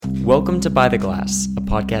Welcome to By the Glass, a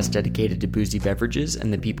podcast dedicated to boozy beverages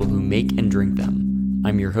and the people who make and drink them.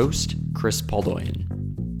 I'm your host, Chris Paldoyan.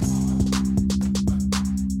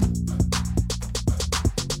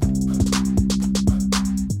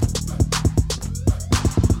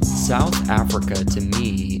 South Africa, to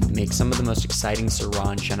me, makes some of the most exciting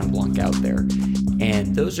Syrah and Chenin Blanc out there.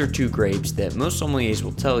 And those are two grapes that most sommeliers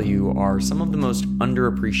will tell you are some of the most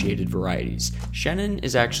underappreciated varieties. Chenin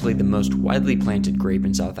is actually the most widely planted grape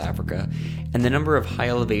in South Africa, and the number of high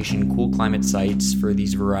elevation, cool climate sites for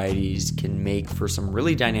these varieties can make for some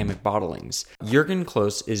really dynamic bottlings. Jurgen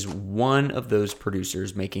Kloos is one of those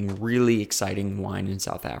producers making really exciting wine in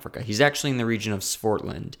South Africa. He's actually in the region of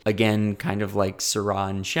Swartland. Again, kind of like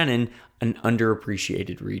Syrah and Chenin, an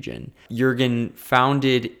underappreciated region. Jurgen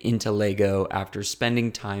founded Intellego after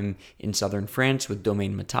spending time in southern France with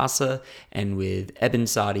Domaine Matassa and with Ebn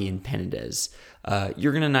Sadi and Penedès.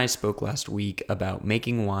 Jurgen and I spoke last week about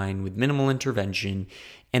making wine with minimal intervention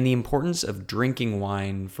and the importance of drinking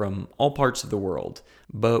wine from all parts of the world.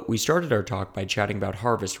 But we started our talk by chatting about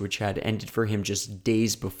harvest, which had ended for him just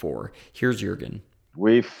days before. Here's Jurgen.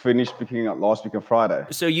 We finished picking up last week on Friday.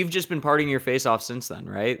 So you've just been partying your face off since then,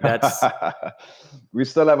 right? That's We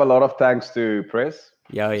still have a lot of tanks to press.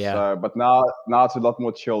 yeah. So, but now it's a lot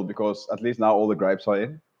more chill because at least now all the grapes are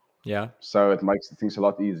in. Yeah. So it makes things a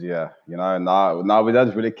lot easier. You know, now we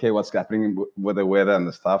don't really care what's happening with the weather and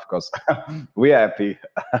the stuff because we're happy.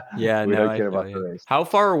 Yeah, we no, don't care I about feel the you. rest. How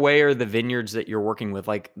far away are the vineyards that you're working with?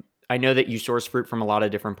 Like, I know that you source fruit from a lot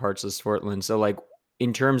of different parts of Swartland. So, like,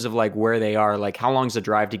 in terms of like where they are, like how long's the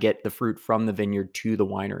drive to get the fruit from the vineyard to the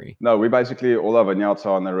winery? No, we basically all our vineyards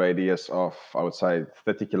are on a radius of, I would say,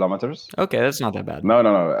 30 kilometers. Okay, that's not that bad.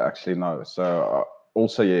 No, actually no. So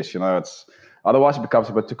also yes, you know, it's otherwise it becomes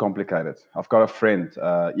a bit too complicated. I've got a friend,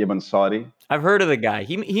 Ebn Sadi. I've heard of the guy.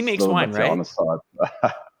 He makes Little wine, bit on right?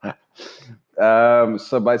 the side.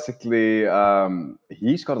 So basically,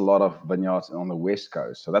 he's got a lot of vineyards on the west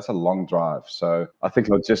coast, so that's a long drive. So I think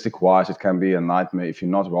logistic-wise, it can be a nightmare if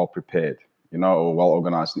you're not well prepared, you know, or well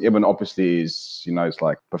organized. And Eben obviously is, you know, it's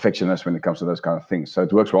like perfectionist when it comes to those kind of things. So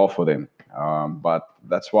it works well for them. But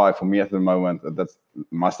that's why for me at the moment, that's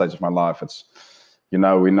my stage of my life. It's, you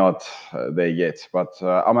know, we're not there yet, but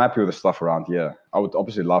I'm happy with the stuff around here. I would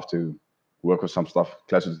obviously love to work with some stuff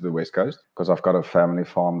closer to the west coast because I've got a family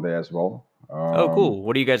farm there as well. Oh, cool.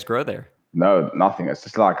 What do you guys grow there? No, nothing. It's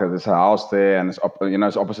just like there's a house there, and it's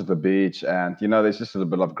it's opposite the beach, and you know there's just a little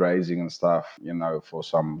bit of grazing and stuff, you know, for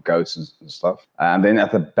some goats and stuff. And then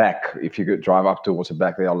at the back, if you could drive up towards the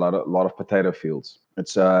back, there are a lot of potato fields.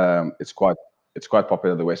 It's quite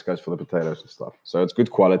popular the west coast for the potatoes and stuff. So it's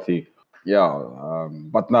good quality. Yeah,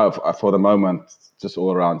 but no, for the moment, just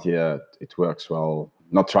all around here, it works well.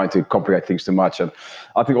 Not trying to complicate things too much. And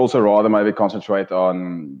I think also rather maybe concentrate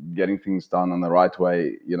on getting things done on the right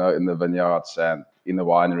way, you know, in the vineyards and in the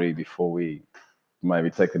winery before we maybe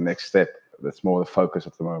take the next step. That's more the focus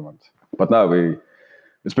at the moment. But no,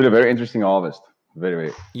 it's been a very interesting harvest.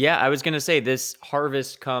 Very. Yeah, I was going to say this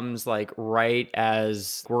harvest comes like right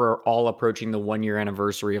as we're all approaching the 1-year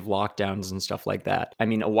anniversary of lockdowns and stuff like that. I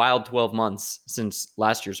mean, a wild 12 months since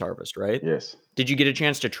last year's harvest, right? Yes. Did you get a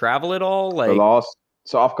chance to travel at all?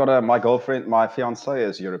 So I've got my girlfriend, my fiancée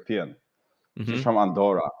is European. Mm-hmm. She's from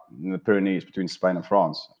Andorra in the Pyrenees between Spain and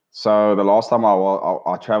France. So the last time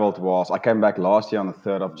I traveled I came back last year on the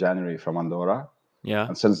 3rd of January from Andorra. Yeah.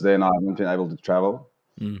 And since then, I haven't been able to travel.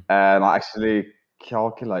 Mm. And I actually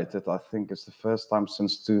calculated, I think it's the first time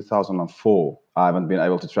since 2004, I haven't been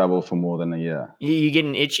able to travel for more than a year. You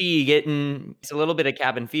getting itchy? It's a little bit of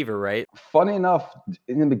cabin fever, right? Funny enough,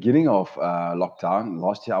 in the beginning of lockdown,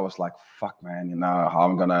 last year, I was like, fuck, man, you know, how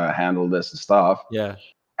I'm going to handle this and stuff. Yeah.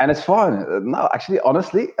 And it's fine. No, actually,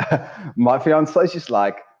 honestly, my fiancée, she's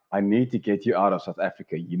like, I need to get you out of South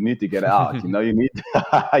Africa. You need to get out. You know, you need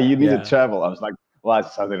to travel. I was like, well,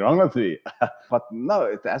 is something wrong with me? But no,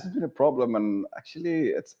 it hasn't been a problem. And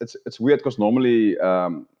actually, it's weird because normally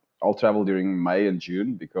I'll travel during May and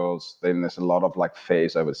June because then there's a lot of like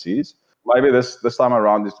fairs overseas. Maybe this time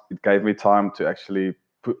around, it gave me time to actually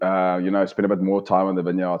spend a bit more time in the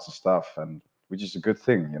vineyards and stuff, and which is a good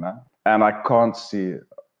thing, you know. And I can't see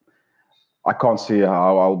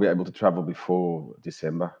how I'll be able to travel before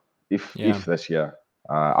December, if this year.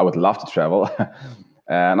 I would love to travel.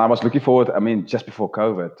 And I was looking forward. I mean, just before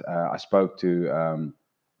COVID, I spoke to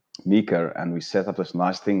Mika, and we set up this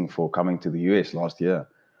nice thing for coming to the US last year.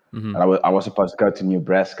 Mm-hmm. And I was supposed to go to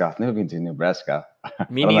Nebraska. I've never been to Nebraska.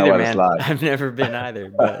 Me neither, man. I've never been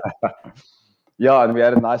either. But yeah, and we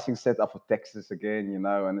had a nice thing set up for Texas again, you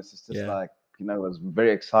know, and it's just like, you know, I was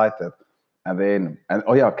very excited. and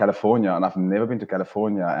oh yeah, California, and I've never been to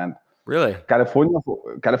California. And Really? California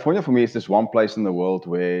for me is this one place in the world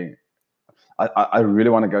where I really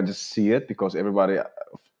want to go and just see it, because everybody,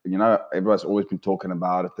 everybody's always been talking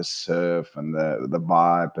about it, the surf and the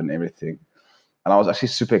vibe and everything. And I was actually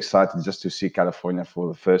super excited just to see California for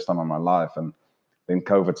the first time in my life. And then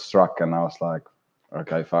COVID struck, and I was like,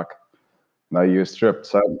 okay, fuck, no US trip.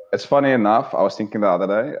 So it's funny enough, I was thinking the other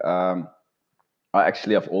day, I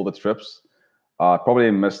actually, of all the trips, probably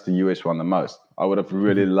missed the US one the most. I would have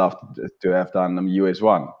really loved to have done the US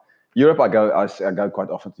one. Europe, I go quite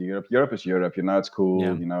often to Europe. Europe is Europe, it's Yeah.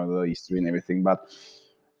 cool, the history and everything. But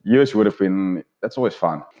US would have been, that's always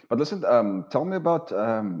fun. But listen, tell me about,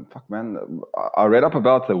 fuck man, I read up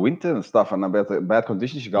about the winter and stuff, and about the bad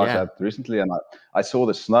conditions you guys Yeah. had recently, and I saw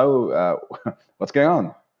the snow. What's going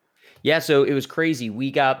on? Yeah, so it was crazy. We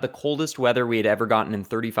got the coldest weather we had ever gotten in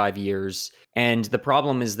 35 years. And the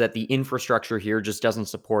problem is that the infrastructure here just doesn't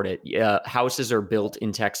support it. Houses are built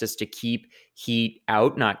in Texas to keep heat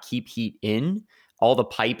out, not keep heat in. All the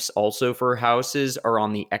pipes also for houses are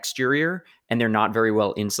on the exterior, and they're not very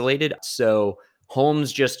well insulated. So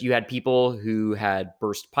homes just, you had people who had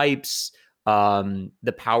burst pipes.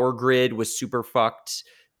 The power grid was super fucked.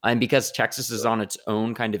 And because Texas is on its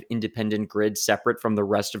own kind of independent grid, separate from the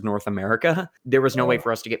rest of North America, there was no way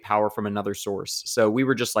for us to get power from another source. So we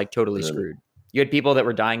were just like totally Really? screwed. You had people that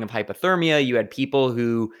were dying of hypothermia. You had people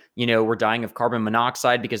who, were dying of carbon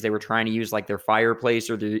monoxide because they were trying to use like their fireplace,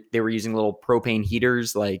 or they were using little propane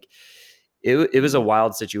heaters. Like it was a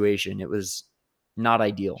wild situation. It was not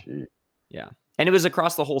ideal. Gee. Yeah. And it was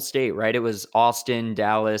across the whole state, right? It was Austin,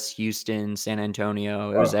 Dallas, Houston, San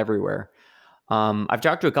Antonio. It was Oh, everywhere. I've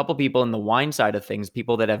talked to a couple people in the wine side of things,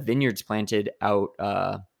 people that have vineyards planted out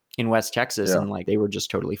in West Texas, yeah. and like they were just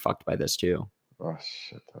totally fucked by this too. Oh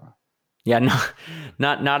shit. Yeah, no,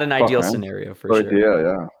 not an Fuck ideal man. scenario for Sorry to sure. hear,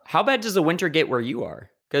 yeah. How bad does the winter get where you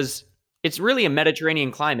are? Because it's really a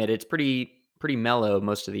Mediterranean climate. It's pretty mellow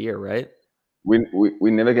most of the year, right?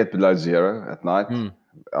 We never get below zero at night. Hmm.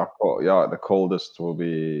 Yeah, the coldest will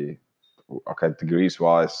be, okay, degrees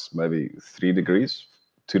wise, maybe 3 degrees,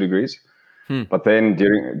 2 degrees. Hmm. But then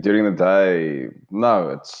during the day, no,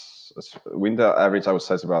 it's winter average. I would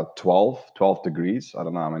say it's about 12 degrees. I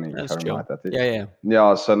don't know how many That's Fahrenheit chill. that is. Yeah, yeah,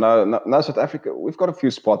 Yeah, so no, South Africa. We've got a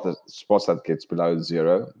few spots that gets below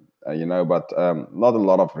zero, but not a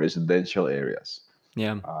lot of residential areas.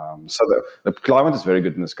 yeah. So the climate is very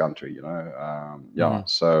good in this country, yeah. Hmm.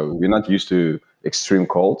 So we're not used to extreme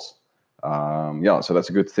colds. Yeah, so that's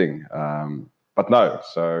a good thing. But no,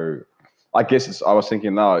 so I guess I was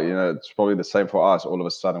thinking now, it's probably the same for us. All of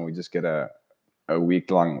a sudden, we just get a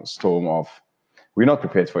week-long storm of. We're not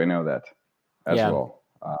prepared for any of that as Yeah, well.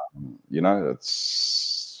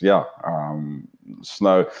 It's yeah,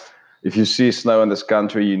 snow. If you see snow in this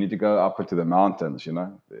country, you need to go up into the mountains.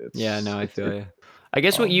 yeah. No, I It, feel it you. I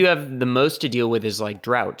guess what you have the most to deal with is like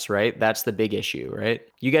droughts, right? That's the big issue, right?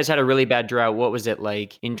 You guys had a really bad drought. What was it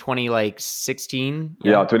like in 2016?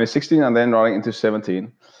 Yeah, Yeah. 2016, and then running into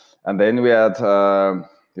 17, and then we had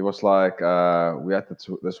it was like we had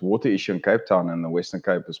this water issue in Cape Town in the Western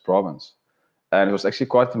Cape province, and it was actually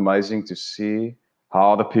quite amazing to see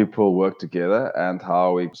how the people worked together and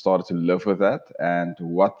how we started to live with that, and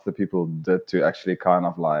what the people did to actually kind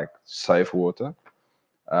of like save water,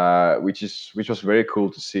 which was very cool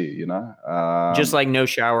to see. Just like no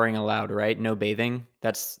showering allowed, right? No bathing.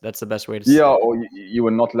 That's the best way to Yeah, say. or you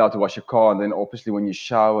were not allowed to wash your car, and then obviously when you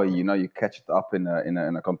shower, you catch it up in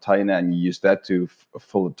a container, and you use that to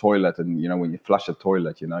fill the toilet. And when you flush the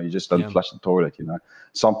toilet, you just don't Yeah. flush the toilet.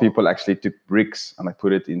 Some people actually took bricks and they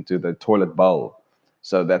put it into the toilet bowl,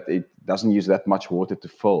 so that it doesn't use that much water to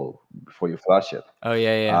fill before you flush it. Oh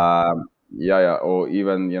yeah, yeah. Yeah, or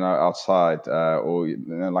even outside, or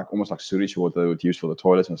like almost like sewage water they would use for the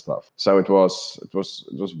toilets and stuff. So it was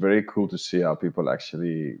very cool to see how people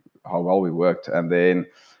actually how well we worked. And then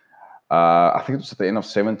I think it was at the end of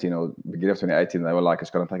 17 or beginning of 2018. They were like,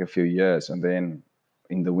 it's going to take a few years, and then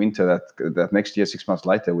in the winter that next year, 6 months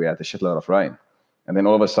later, we had a shitload of rain, and then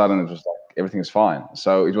all of a sudden it was like everything is fine.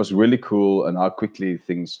 So it was really cool, and how quickly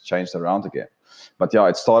things changed around again. But yeah,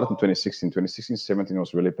 it started in 2016. 2016, 17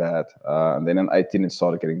 was really bad, and then in 18 it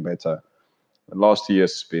started getting better. The last 2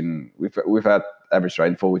 years has been we've had average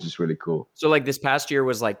rainfall, which is really cool. So like this past year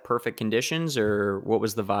was like perfect conditions, or what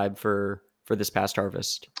was the vibe for this past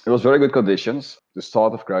harvest? It was very good conditions. The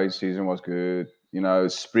start of growing season was good.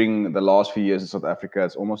 Spring, the last few years in South Africa,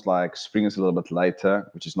 it's almost like spring is a little bit later,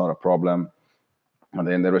 which is not a problem. And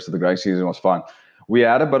then the rest of the growing season was fine. We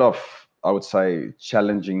had a bit of, I would say,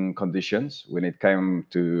 challenging conditions when it came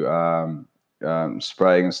to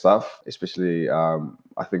spraying and stuff. Especially,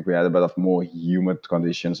 I think we had a bit of more humid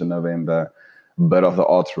conditions in November, a bit of the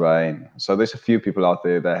odd rain. So there's a few people out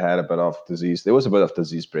there that had a bit of disease. There was a bit of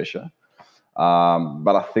disease pressure.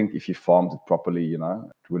 But I think if you farmed it properly, it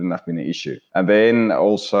wouldn't have been an issue. And then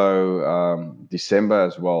also December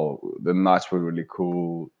as well, the nights were really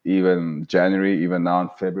cool. Even January, even now in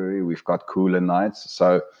February, we've got cooler nights.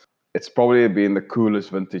 So it's probably been the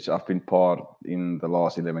coolest vintage I've been part in the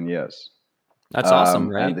last 11 years. That's awesome,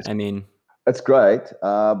 right? And I mean, it's great,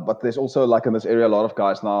 but there's also like in this area, a lot of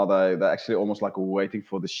guys now, they're actually almost like waiting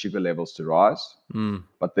for the sugar levels to rise.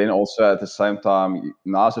 But then also at the same time,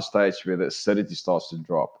 now's a stage where the acidity starts to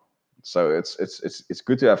drop. So it's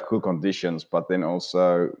good to have cool conditions, but then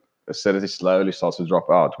also acidity slowly starts to drop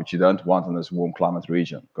out, which you don't want in this warm climate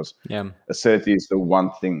region, because yeah. acidity is the one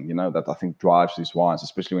thing, that I think drives these wines,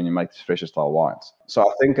 especially when you make these fresher style wines. So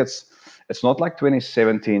I think it's not like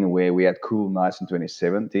 2017 where we had cool nights in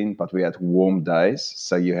 2017, but we had warm days.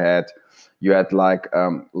 So you had like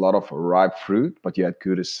a lot of ripe fruit, but you had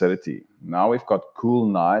good acidity. Now we've got cool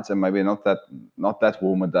nights and maybe not that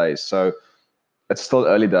warmer days. So it's still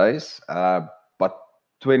early days, but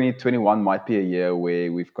 2021 might be a year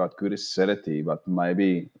where we've got good acidity, but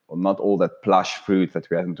maybe not all that plush fruit that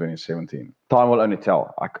we had in 2017. Time will only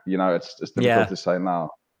tell. It's difficult to say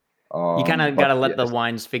now. You kind of got to let the yes.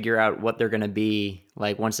 wines figure out what they're going to be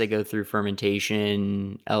like once they go through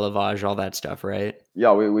fermentation, élevage, all that stuff, right?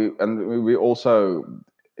 Yeah, we also,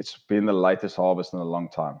 it's been the latest harvest in a long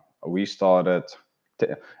time. We started,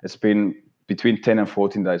 it's been between 10 and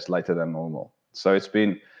 14 days later than normal. So it's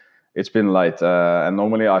been late. And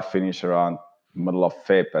normally I finish around middle of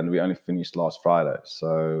Feb, and we only finished last Friday.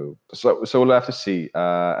 So we'll have to see.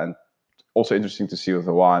 And also interesting to see with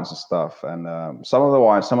the wines and stuff. And some of the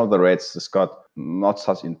wines, some of the reds, it's got not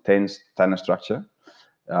such intense tannin structure,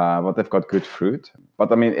 but they've got good fruit.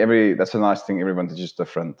 But I mean, that's a nice thing. Every vintage is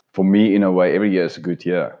different. For me, in a way, every year is a good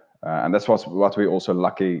year. And that's what we're also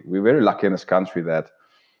lucky. We're very lucky in this country that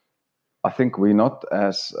I think we're not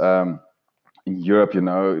as... in Europe,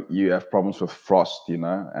 you have problems with frost,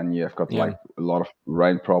 and you have got like a lot of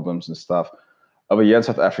rain problems and stuff. Over here in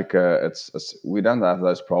South Africa, we don't have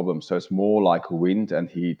those problems. So it's more like wind and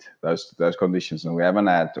heat, those conditions. And we haven't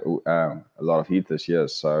had a lot of heat this year.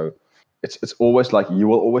 So it's always like you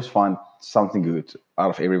will always find something good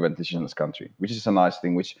out of every vintage in this country, which is a nice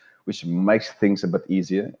thing, which makes things a bit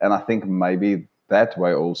easier. And I think maybe that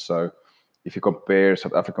way also, if you compare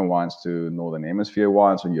South African wines to Northern Hemisphere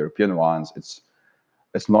wines or European wines, it's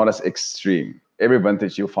not as extreme. Every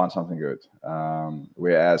vintage you'll find something good.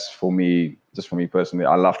 Whereas for me personally,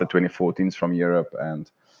 I love the 2014s from Europe, and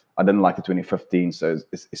I didn't like the 2015. So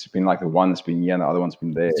it's been like the one that's been here and the other one's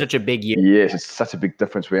been there. Such a big year. Yes, it's such a big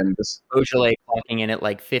difference. We're in this Beaujolais clocking in at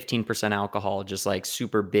like 15% alcohol, just like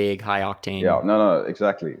super big, high octane. Yeah, no,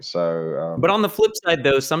 exactly. So, but on the flip side,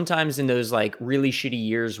 though, sometimes in those like really shitty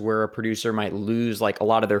years where a producer might lose like a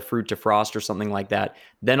lot of their fruit to frost or something like that,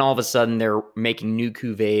 then all of a sudden they're making new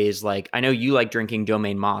cuvées. Like I know you like drinking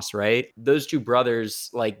Domaine Moss, right? Those two brothers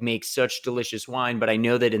like make such delicious wine, but I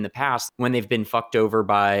know that in the past when they've been fucked over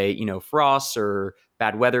by, frosts or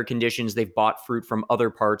bad weather conditions, they've bought fruit from other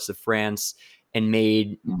parts of France and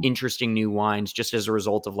made interesting new wines just as a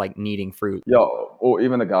result of like needing fruit. Yeah, or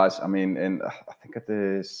even the guys, I mean, and I think it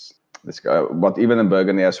is this guy, but even in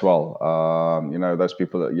Burgundy as well, those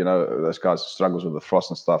people, those guys struggles with the frost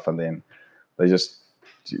and stuff, and then they just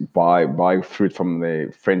buy fruit from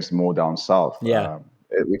their friends more down south. Yeah.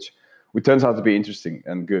 Which turns out to be interesting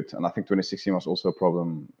and good. And I think 2016 was also a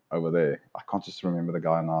problem over there. I can't just remember the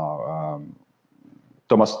guy now.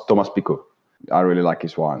 Thomas Pico. I really like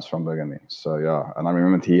his wines from Burgundy. So yeah, and I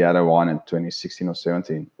remember he had a wine in 2016 or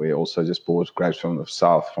 17 where he also just bought grapes from the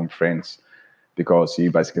south from France because he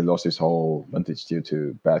basically lost his whole vintage due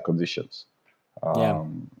to bad conditions. So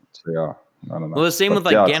yeah, I don't know. Well, the same with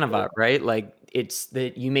like Ganavat, right? Like it's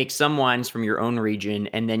that you make some wines from your own region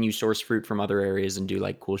and then you source fruit from other areas and do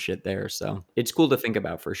like cool shit there. So it's cool to think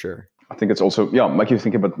about for sure. I think it's also, make you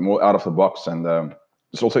think a bit more out of the box. And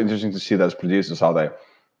it's also interesting to see those producers, how they,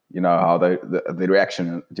 the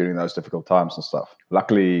reaction during those difficult times and stuff.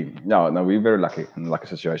 Luckily, no, we're very lucky in like a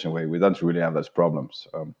situation where we don't really have those problems,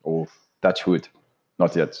 or touch wood.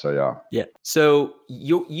 Not yet, so yeah. Yeah. So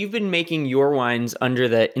you've been making your wines under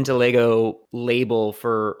the Intellego label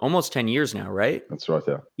for almost 10 years now, right? That's right,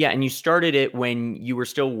 yeah. Yeah, and you started it when you were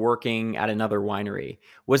still working at another winery.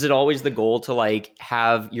 Was it always the goal to like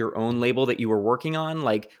have your own label that you were working on?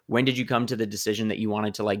 Like when did you come to the decision that you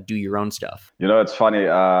wanted to like do your own stuff? It's funny.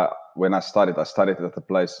 When I studied at the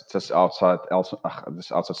place just outside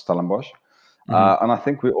Stellenbosch. And I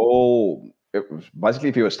think we all basically,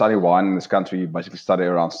 if you were studying wine in this country, you basically study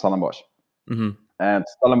around Stellenbosch. Hmm. And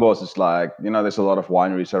Stellenbosch is like, there's a lot of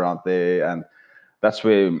wineries around there, and that's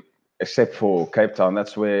where, except for Cape Town,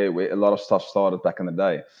 that's where a lot of stuff started back in the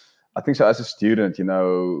day. I think so. As a student,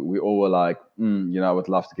 we all were like, I would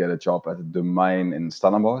love to get a job at a domain in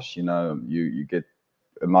Stellenbosch. You get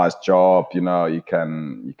a nice job. You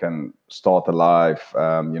can start a life.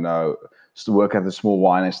 To work at a small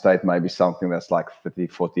wine estate, maybe something that's like 30,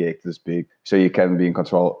 40 hectares big, so you can be in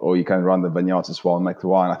control, or you can run the vineyards as well and make the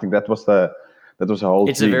wine. I think that was the whole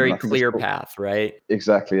It's a dream, and very I think that's clear cool. path, right?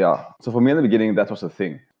 Exactly, yeah. So for me in the beginning, that was the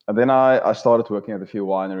thing. And then I started working at a few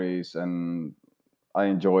wineries and I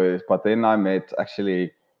enjoyed it. But then I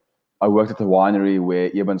worked at a winery where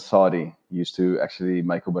Ibn Sadi used to actually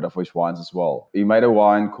make a bit of his wines as well. He made a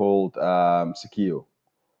wine called Sikio.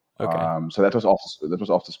 Okay. So that was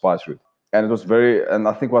after Spice Route. And it was and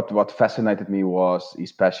I think what fascinated me was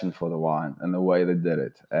his passion for the wine and the way they did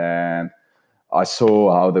it. And I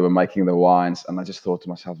saw how they were making the wines, and I just thought to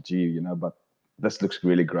myself, gee, but this looks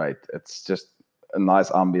really great. It's just a nice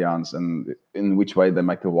ambiance, and in which way they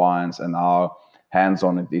make the wines and how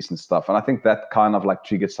hands-on it is and stuff. And I think that kind of like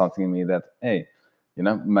triggered something in me that, hey,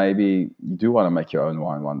 maybe you do want to make your own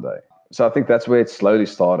wine one day. So I think that's where it slowly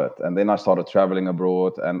started. And then I started traveling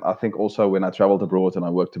abroad. And I think also when I traveled abroad and I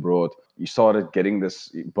worked abroad, you started getting this,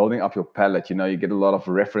 building up your palate. You get a lot of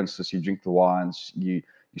references. You drink the wines. You're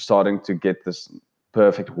starting to get this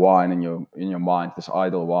perfect wine in your mind, this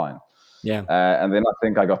ideal wine. Yeah. And then I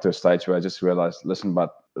think I got to a stage where I just realized, listen,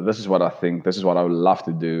 but this is what I think, this is what I would love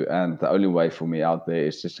to do, and the only way for me out there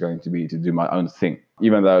is just going to be to do my own thing.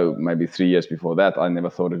 Even though maybe 3 years before that, I never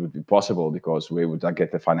thought it would be possible, because where would I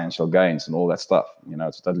get the financial gains and all that stuff?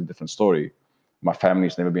 It's a totally different story. My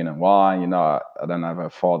family's never been in wine. I don't have a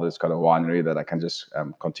father that's got a winery that I can just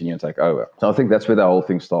continue and take over. So I think that's where the whole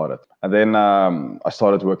thing started. And then I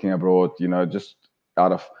started working abroad, just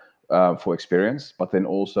out of for experience. But then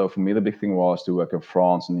also for me, the big thing was to work in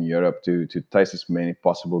France and in Europe to taste as many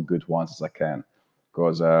possible good wines as I can.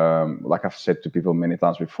 Because, like I've said to people many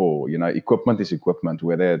times before, equipment is equipment,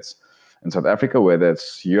 whether it's in South Africa, whether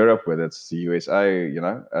it's Europe, whether it's the USA,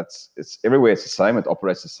 it's everywhere. It's the same. It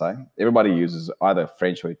operates the same. Everybody uses either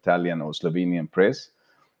French or Italian or Slovenian press.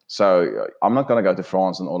 So I'm not going to go to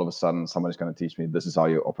France and all of a sudden somebody's going to teach me this is how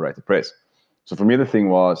you operate a press. So for me, the thing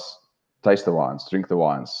was taste the wines, drink the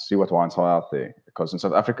wines, see what wines are out there. Because in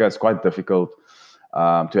South Africa, it's quite difficult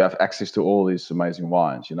to have access to all these amazing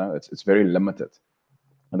wines. It's very limited.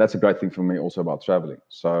 And that's a great thing for me also about traveling.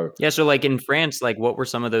 So Yeah. So like in France, like what were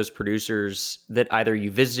some of those producers that either you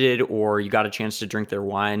visited or you got a chance to drink their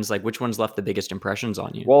wines? Like which ones left the biggest impressions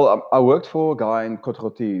on you? Well, I worked for a guy in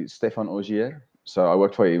Côte-Rôtie, Stéphane Augier. So I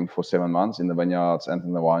worked for him for 7 months in the vineyards and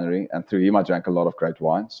in the winery. And through him, I drank a lot of great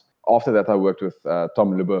wines. After that, I worked with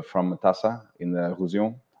Tom Lubbe from Matassa in the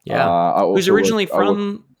Roussillon. Yeah. I Who's also originally worked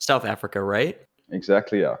from South Africa, right?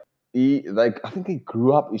 exactly, yeah. I think he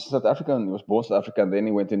grew up. He's South African. He was born South Africa, and then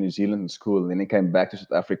he went to New Zealand in school. And then he came back to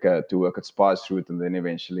South Africa to work at Spice Route, and then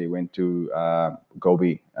eventually went to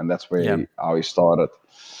Gobi, and that's Yeah. how he started.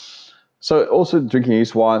 So also drinking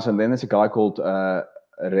his wines, and then there's a guy called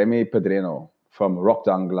Remy Pedreno from Rock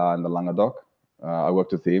Dangla in the Languedoc. I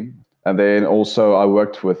worked with him. And then also I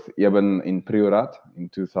worked with Eben in Priorat in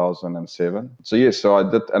 2007. So yes, so I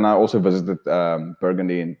did, and I also visited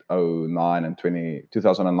Burgundy in 09 and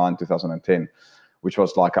 2009, 2010, which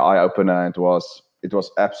was like an eye opener. It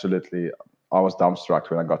was absolutely, I was dumbstruck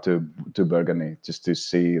when I got to Burgundy, just to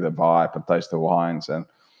see the vibe and taste the wines and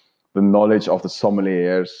the knowledge of the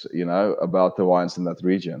sommeliers, about the wines in that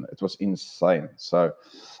region. It was insane. So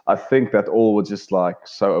I think that all was just like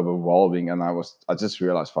so overwhelming. And I just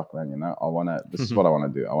realized, fuck man, this is what I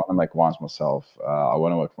want to do. I want to make wines myself. I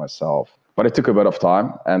want to work myself. But it took a bit of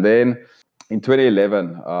time. And then in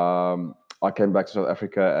 2011, I came back to South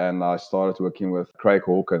Africa and I started working with Craig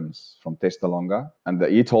Hawkins from Testalonga. And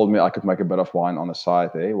he told me I could make a bit of wine on the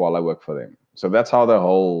side there while I worked for them. So that's how the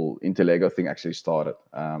whole Interlego thing actually started.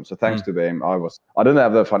 So thanks to them, I didn't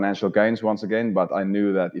have the financial gains once again, but I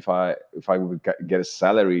knew that if I would get a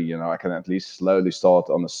salary, I can at least slowly start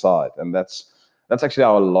on the side. And that's actually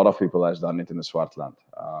how a lot of people has done it in the Swartland,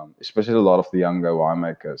 especially a lot of the younger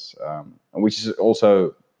winemakers, which is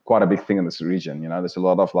also quite a big thing in this region. There's a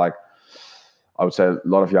lot of I would say a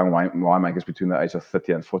lot of young winemakers between the age of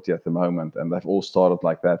 30 and 40 at the moment, and they've all started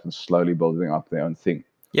like that and slowly building up their own thing.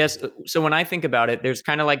 Yes. So when I think about it, there's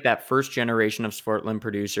kind of like that first generation of Swartland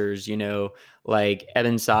producers, like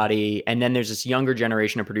Eben Sadi, and then there's this younger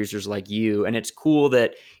generation of producers like you. And it's cool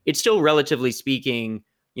that it's still, relatively speaking,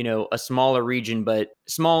 a smaller region, but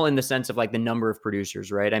small in the sense of like the number of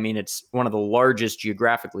producers, right? I mean, it's one of the largest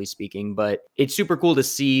geographically speaking, but it's super cool to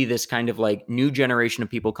see this kind of like new generation of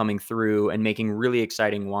people coming through and making really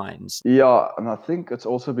exciting wines. Yeah, and I think it's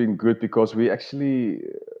also been good because we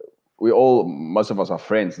all, most of us are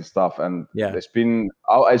friends and stuff, and Yeah. there's been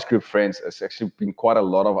our age group friends. It's actually been quite a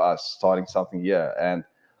lot of us starting something here, and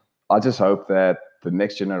I just hope that the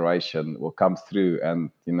next generation will come through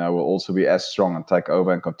and, will also be as strong and take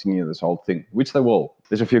over and continue this whole thing, which they will.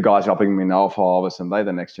 There's a few guys helping me now for Harvest, and they're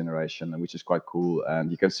the next generation, which is quite cool.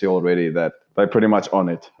 And you can see already that they're pretty much on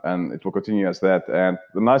it, and it will continue as that. And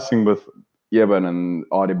the nice thing with Eben and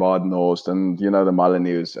Arie Badenhorst and, the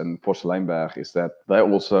Molyneux and Porceleinberg is that they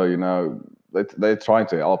also, they're trying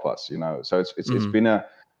to help us, So it's been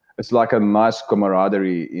it's like a nice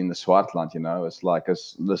camaraderie in the Swartland, It's like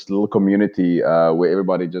this little community where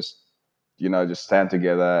everybody just stand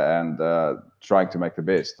together and trying to make the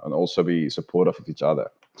best and also be supportive of each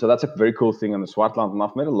other. So that's a very cool thing in the Swartland. And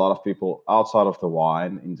I've met a lot of people outside of the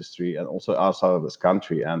wine industry and also outside of this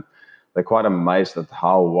country. And they're quite amazed at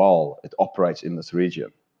how well it operates in this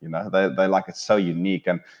region. They like it's so unique.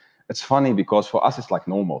 And it's funny because for us, it's like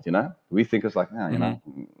normal, We think it's like,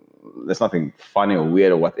 there's nothing funny or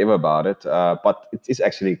weird or whatever about it, but it is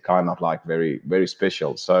actually kind of like very, very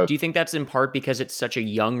special. So do you think that's in part because it's such a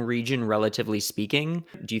young region, relatively speaking?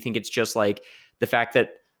 Do you think it's just like the fact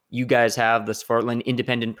that you guys have the Swartland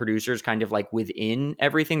independent producers kind of like within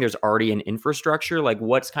everything? There's already an infrastructure. Like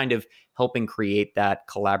what's kind of helping create that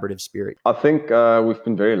collaborative spirit? I think we've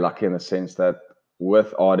been very lucky in the sense that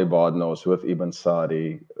with Arie Badenhorst, with Ibn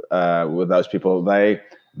Sadi, with those people, their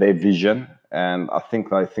vision, and I think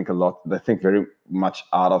they think a lot. They think very much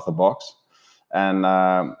out of the box, and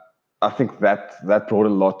I think that brought a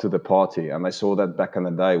lot to the party. And I saw that back in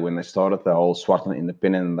the day when they started the whole Swartland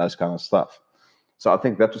Independent and those kind of stuff. So I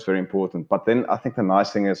think that was very important. But then I think the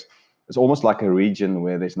nice thing is it's almost like a region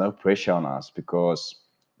where there's no pressure on us because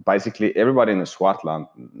basically everybody in the Swartland,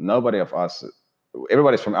 nobody of us,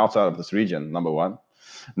 everybody's from outside of this region, number one.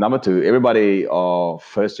 Number two, everybody are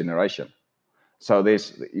first generation. So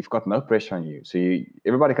you've got no pressure on you. So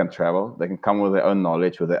everybody can travel. They can come with their own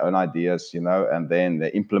knowledge, with their own ideas, and then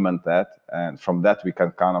they implement that. And from that, we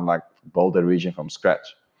can kind of like build a region from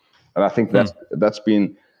scratch. And I think that's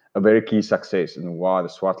been a very key success and why the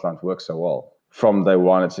Swartland works so well. From day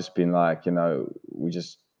one, it's just been like,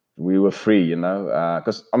 we were free,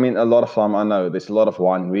 because a lot of time I know there's a lot of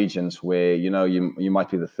wine regions where, you might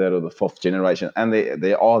be the third or the fourth generation. And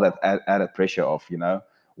there are that added pressure of,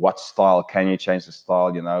 what style can you change the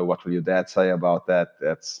style? What will your dad say about that?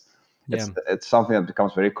 It's something that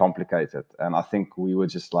becomes very complicated. And I think we were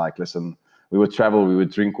just like, listen, we would travel, we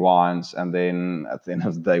would drink wines, and then at the end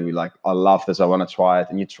of the day, we like, I love this, I want to try it,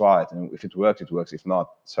 and you try it, and if it works, it works. If not,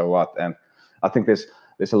 so what? And I think there's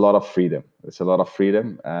a lot of freedom.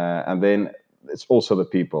 And then it's also the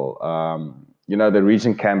people. The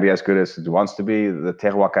region can be as good as it wants to be. The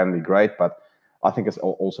terroir can be great, but I think it's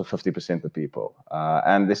also 50% the people.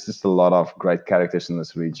 And there's just a lot of great characters in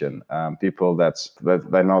this region. People that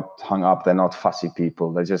they're not hung up, they're not fussy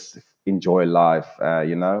people. They just enjoy life.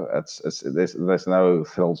 There's no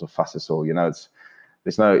thrills or fusses or,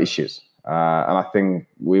 there's no issues. And I think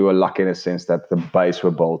we were lucky in a sense that the base were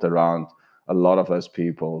built around a lot of those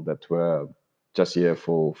people that were just here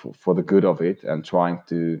for the good of it and trying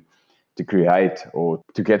to create or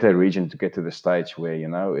to get a region to get to the stage where,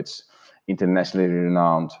 it's internationally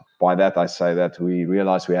renowned. By that, I say that we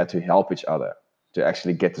realized we had to help each other to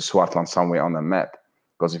actually get the Swartland somewhere on the map.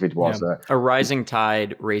 Because if it was a rising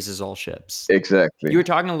tide raises all ships. Exactly. You were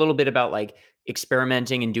talking a little bit about like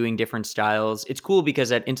experimenting and doing different styles. It's cool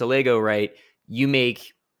because at Intellego, right, you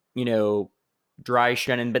make, dry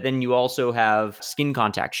Chenin, but then you also have skin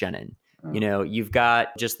contact Chenin. You've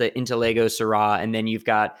got just the Intellego Syrah, and then you've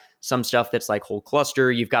got some stuff that's like whole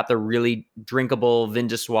cluster. You've got the really drinkable Vin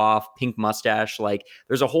de Soif, pink mustache. Like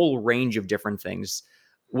there's a whole range of different things.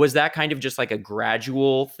 Was that kind of just like a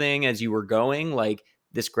gradual thing as you were going, like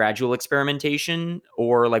this gradual experimentation,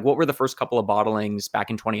 or like what were the first couple of bottlings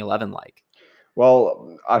back in 2011 like?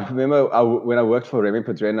 Well, I remember when I worked for Remy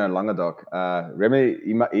Pedrena in Languedoc, Remy,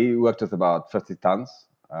 he worked with about 50 tons,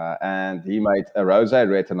 and he made a rosé,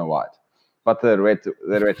 red, and a white. But the red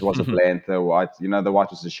was a blend. The white, the white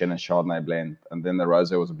was a Chenin Chardonnay blend, and then the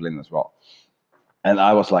rosé was a blend as well. And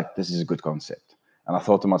I was like, this is a good concept. And I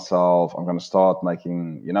thought to myself, I'm going to start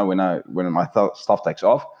making, when my stuff takes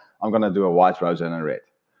off, I'm going to do a white, rosé, and a red.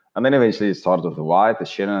 And then eventually it started with the white, the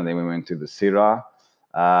Chenin, and then we went to the Syrah.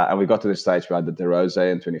 And we got to the stage where I did the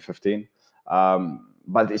rosé in 2015.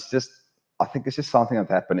 But it's just, I think it's just something that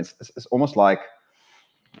happened. It's almost like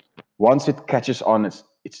once it catches on,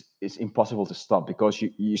 it's impossible to stop, because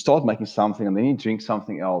you start making something and then you drink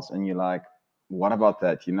something else and you're like, what about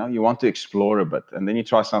that? You want to explore a bit, and then you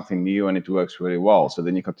try something new and it works really well. So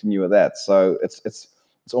then you continue with that. So it's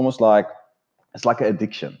almost like it's like an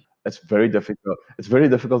addiction. It's very difficult. It's very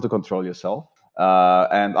difficult to control yourself.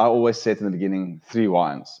 And I always said in the beginning 3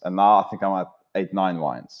 wines, and now I think I'm at 8, 9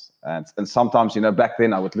 wines. And sometimes, back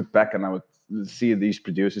then I would look back and I would see these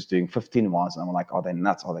producers doing 15 wines, and I'm like, are they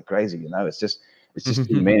nuts? Are they crazy? It's just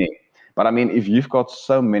too many. But I mean, if you've got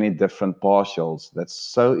so many different partials that's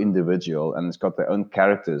so individual and it's got their own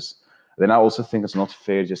characters, then I also think it's not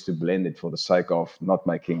fair just to blend it for the sake of not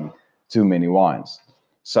making too many wines.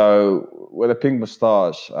 So with a Pink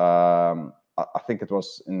Moustache, I think it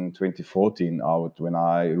was in 2014 when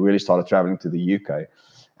I really started traveling to the UK,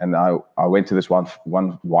 and I went to this one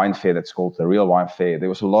wine fair that's called the Real Wine Fair. There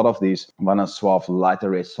was a lot of these Van der Swaaf lighter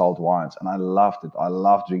red salt wines, and I loved it. I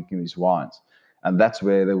loved drinking these wines. And that's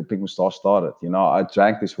where the Pink Moustache started. I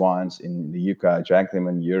drank these wines in the UK, I drank them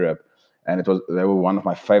in Europe, and they were one of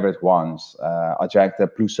my favorite ones. I drank the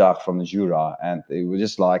Ploussac from the Jura, and it was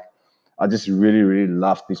just like, I just really, really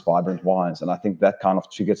loved these vibrant wines. And I think that kind of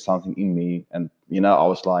triggered something in me. And, I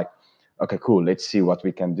was like, okay, cool, let's see what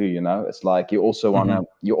we can do. It's like you also want to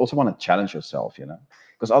challenge yourself,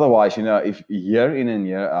 because otherwise, if year in and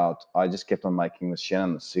year out, I just kept on making the Chenin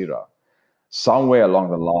and the Syrah, somewhere along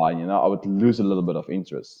the line, I would lose a little bit of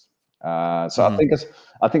interest. So I think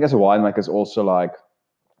as a winemaker, it's also like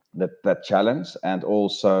that challenge, and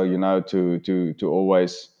also to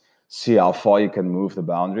always see how far you can move the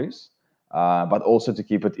boundaries, but also to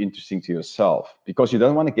keep it interesting to yourself, because you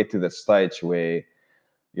don't want to get to that stage where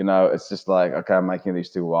it's just like, okay, I'm making these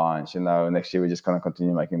 2 wines, next year we're just going to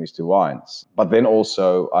continue making these 2 wines. But then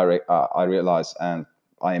also I realize, and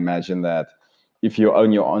I imagine that if you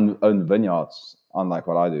own your own vineyards, unlike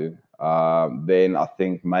what I do, then I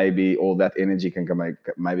think maybe all that energy can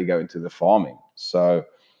maybe go into the farming. So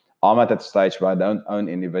I'm at that stage where I don't own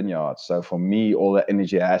any vineyards. So for me, all that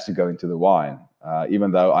energy has to go into the wine, even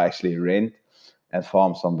though I actually rent and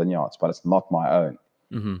farm some vineyards, but it's not my own.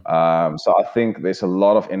 So I think there's a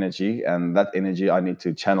lot of energy, and that energy I need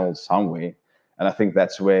to channel somewhere. And I think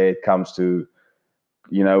that's where it comes to,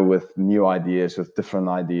 with new ideas, with different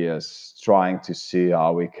ideas, trying to see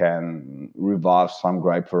how we can revive some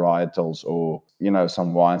grape varietals, or,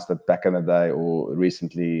 some wines that back in the day or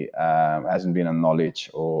recently hasn't been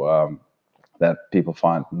acknowledged, or that people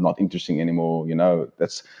find not interesting anymore.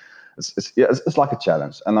 It's like a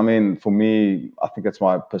challenge. And I mean, for me, I think it's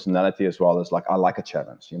my personality as well. It's like, I like a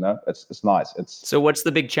challenge, it's nice. So what's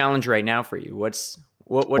the big challenge right now for you? What's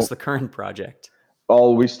the current project?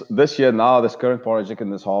 Oh, this year now, this current project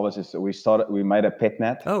in this harvest is we made a pet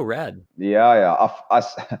net. Oh, rad. Yeah.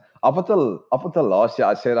 Up until last year,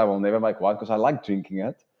 I said I will never make wine because I like drinking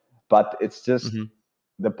it, but it's just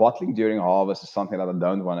the bottling during harvest is something that I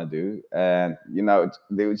don't want to do. And,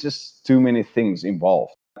 there was just too many things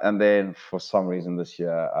involved. And then for some reason this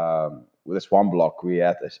year, with this one block, we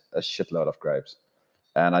had a shitload of grapes.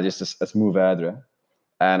 And it's Mourvèdre.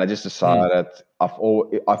 And I just decided, I've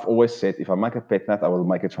always said, if I make a pet net, I will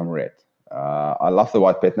make it from red. I love the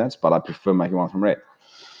white pet nets, but I prefer making one from red.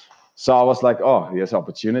 So I was like, oh, here's an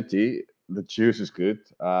opportunity. The juice is good.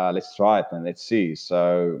 Let's try it and let's see.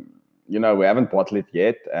 So, we haven't bottled it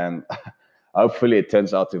yet, and hopefully it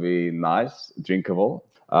turns out to be nice, drinkable.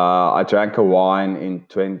 I drank a wine in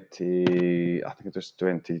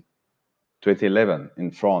 2011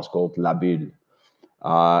 in France called La Bulle.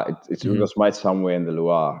 It was made somewhere in the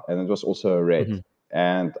Loire, and it was also a red.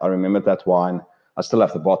 And I remember that wine. I still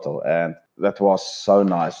have the bottle, and that was so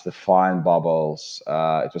nice. The fine bubbles.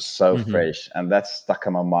 It was so fresh, and that's stuck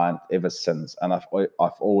in my mind ever since. And I've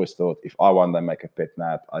always thought, if I one day make a pet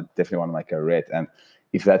nat, I definitely want to make a red. And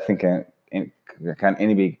if that thing can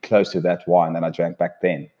any be close to that wine that I drank back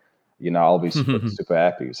then, I'll be super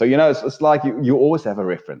happy. So it's like you always have a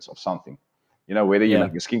reference of something. Whether you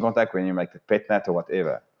make a skin contact, when you make the pet nat or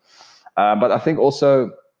whatever. But I think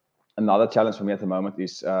also another challenge for me at the moment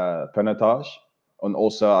is pinotage. And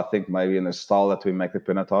also, I think maybe in the style that we make the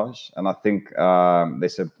pinotage. And I think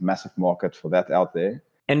there's a massive market for that out there.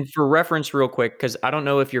 And for reference, real quick, because I don't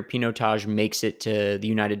know if your pinotage makes it to the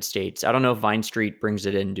United States. I don't know if Vine Street brings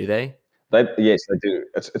it in, do they? Yes, they do.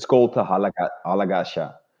 It's called the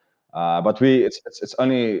Halagasha. But we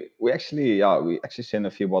actually sent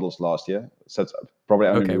a few bottles last year, so it's probably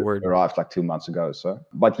only arrived like 2 months ago. So,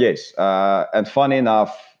 but yes, and funny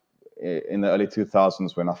enough, in the early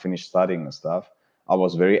 2000s when I finished studying and stuff, I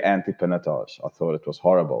was very anti-pinotage. I thought it was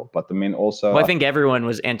horrible. But I mean, also, Well, I think everyone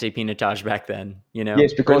was anti-pinotage back then, yes, or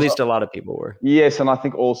at because least a lot of people were. yes, and I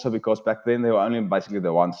think also because back then they were only basically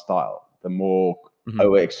the one style, the more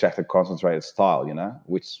over extracted, concentrated style,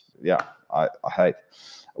 which I hate.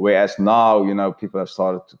 Whereas now, people have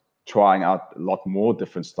started trying out a lot more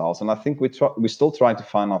different styles, and I think we're still trying to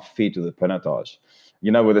find our feet with the pinotage.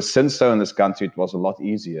 With the Cinsault in this country, it was a lot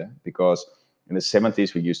easier because in the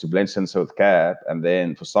 70s we used to blend Cinsault with cab, and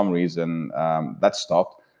then for some reason that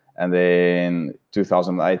stopped. And then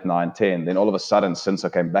 2008, 9, 10, then all of a sudden, since I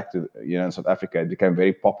came back to, in South Africa, it became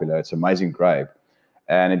very popular. It's an amazing grape.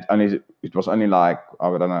 And it was only like, I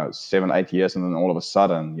don't know, 7, 8 years. And then all of a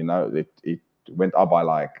sudden, it went up by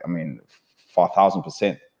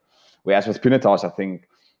 5,000%. Whereas with pinotage, I think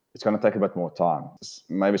it's going to take a bit more time. It's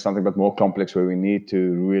maybe something a bit more complex where we need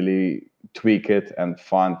to really tweak it and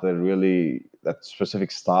find that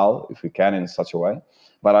specific style, if we can, in such a way.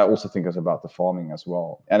 But I also think it's about the farming as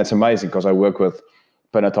well. And it's amazing because I work with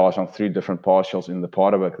pinotage on 3 different parcels in the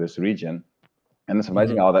Paardeberg, this region. And it's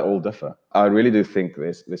amazing how they all differ. I really do think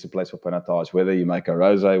there's a place for pinotage, whether you make a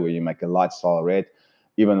rosé, where you make a light style red,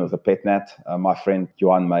 even with a pet nat. My friend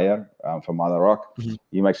Johan Meyer from Mother Rock,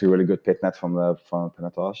 he makes a really good pet nat from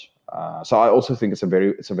pinotage. So I also think it's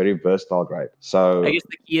a very versatile grape. So I guess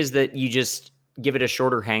the key is that you just give it a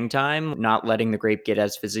shorter hang time, not letting the grape get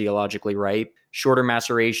as physiologically ripe. Shorter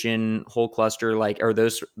maceration, whole cluster, are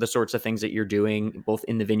those the sorts of things that you're doing both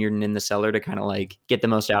in the vineyard and in the cellar to kind of get the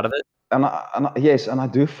most out of it? Yes, and I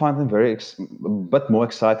do find them a bit more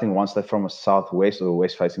exciting once they're from a southwest or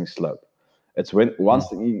west-facing slope. It's once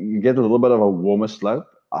you get a little bit of a warmer slope,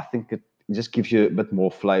 I think it just gives you a bit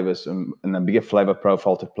more flavors and a bigger flavor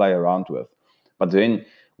profile to play around with. But then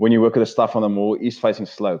when you work with the stuff on the more east-facing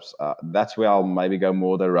slopes, that's where I'll maybe go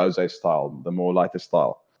more the rosé style, the more lighter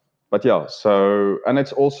style. But yeah, and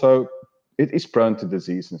it is prone to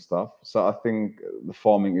disease and stuff. So I think the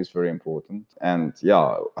farming is very important. And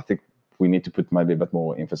yeah, I think we need to put maybe a bit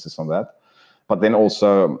more emphasis on that. But then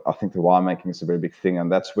also, I think the winemaking is a very big thing. And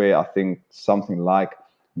that's where I think something like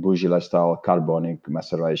Beaujolais style carbonic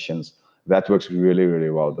macerations, that works really, really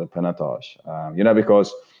well, the pinotage.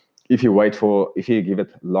 Because if you give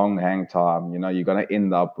it long hang time, you're going to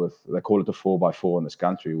end up with, they call it a 4x4 in this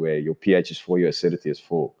country, where your pH is 4, your acidity is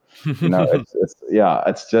 4.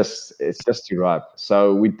 It's just too ripe.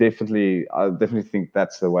 So I definitely think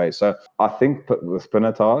that's the way. So I think with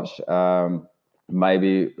pinotage,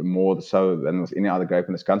 maybe more so than with any other grape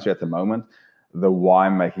in this country at the moment, the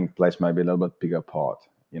winemaking plays maybe a little bit bigger part.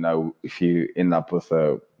 If you end up with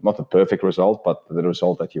not a perfect result, but the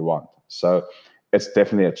result that you want. So it's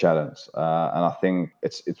definitely a challenge, and I think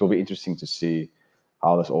it will be interesting to see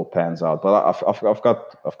how this all pans out. But I've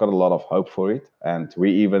got a lot of hope for it. And I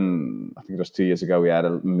think it was 2 years ago, we had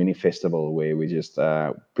a mini festival where we just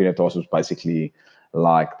pinotage was basically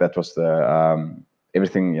that was the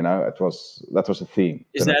everything. That was the theme.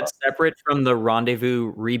 Is that separate from the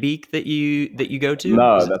Rendezvous Riebeek that you go to?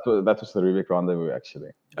 No, that was the Riebeek Rendezvous,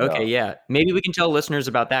 actually. Okay, yeah. Maybe we can tell listeners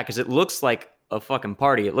about that, because it looks like a fucking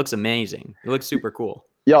party. It looks amazing. It looks super cool.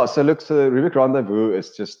 Yeah, so Riebeek Rendezvous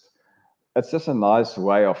is just a nice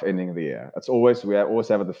way of ending the year. We always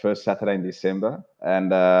have it the first Saturday in December,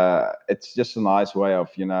 and it's just a nice way of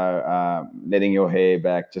letting your hair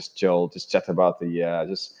back, just chill, just chat about the year.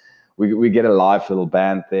 We get a live little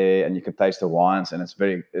band there, and you can taste the wines, and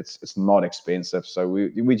it's not expensive. So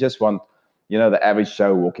we just want the average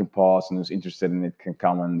Joe walking past and who's interested in it can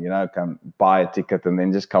come and come buy a ticket and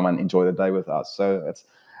then just come and enjoy the day with us. So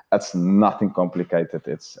it's nothing complicated.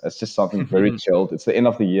 It's just something very chilled. It's the end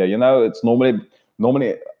of the year. It's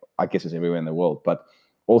normally, I guess it's everywhere in the world, but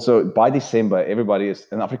also by December, everybody is,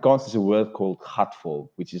 in Afrikaans, there's a word called gatvol,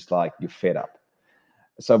 which is like you're fed up.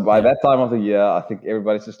 So by that time of the year, I think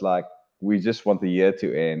everybody's just like, we just want the year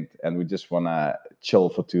to end and we just want to chill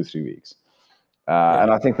for 2-3 weeks.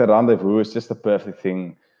 And I think the Rendezvous is just the perfect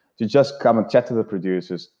thing to just come and chat to the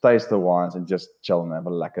producers, taste the wines, and just chill and have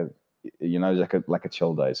like a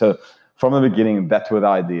chill day. So from the beginning, that was the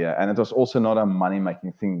idea. And it was also not a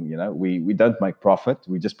money-making thing. We don't make profit.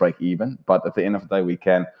 We just break even. But at the end of the day, we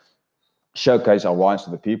can showcase our wines to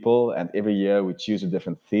the people. And every year we choose a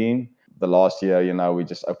different theme. The last year, we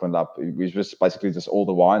just opened up. We just basically just all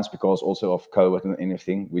the wines, because also of COVID and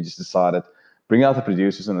everything, we just decided bring out the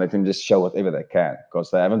producers and let them just show whatever they can, because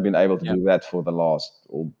they haven't been able to do that for the last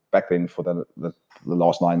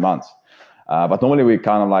 9 months. But normally we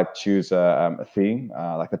kind of choose a theme,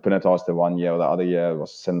 like the pinotage the one year, or the other year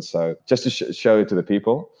was Cinsault, just to show it to the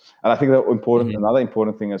people. And I think another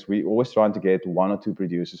important thing is we always trying to get 1 or 2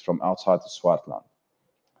 producers from outside the Swartland.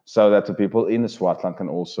 so that the people in the Swartland can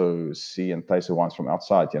also see and taste the wines from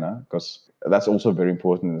outside, because that's also very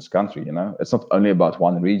important in this country. It's not only about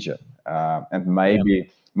one region, and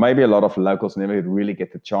maybe a lot of locals never really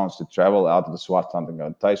get the chance to travel out of the Swartland and go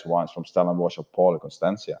and taste wines from Stellenbosch or Paarl or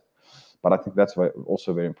Constantia. But I think that's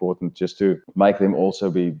also very important, just to make them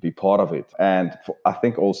also be part of it. And I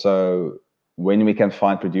think also when we can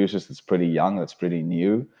find producers that's pretty young, that's pretty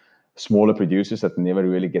new, smaller producers that never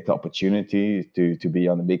really get the opportunity to be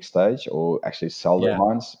on the big stage or actually sell their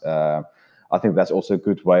wines, I think that's also a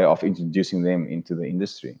good way of introducing them into the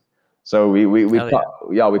industry. So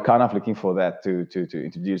we're kind of looking for that to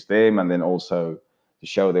introduce them, and then also to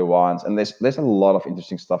show their wines. And there's a lot of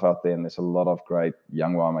interesting stuff out there, and there's a lot of great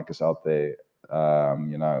young winemakers out there,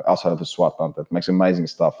 outside of the Swartland that makes amazing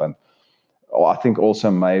stuff. And I think also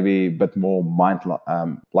maybe a bit more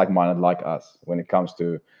like-minded like us when it comes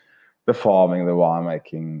to the farming, the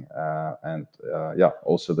winemaking, and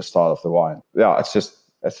also the style of the wine. Yeah, it's just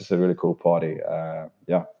a really cool party.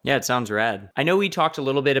 Yeah, it sounds rad. I know we talked a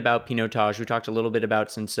little bit about Pinotage. We talked a little bit about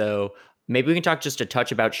Cinsault. Maybe we can talk just a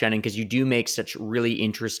touch about Chenin, because you do make such really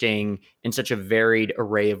interesting and such a varied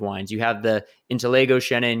array of wines. You have the Intellego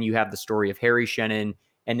Chenin, you have the story of Harry Chenin,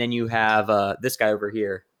 and then you have this guy over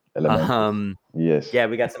here. Yes. Yeah,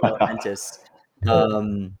 we got some Elementis.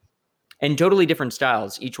 And totally different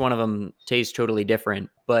styles. Each one of them tastes totally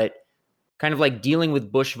different, but kind of like dealing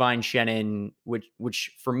with bush vine Chenin,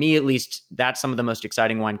 which for me at least, that's some of the most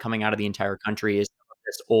exciting wine coming out of the entire country, is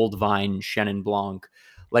this old vine Chenin Blanc.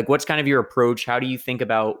 Like, what's kind of your approach? How do you think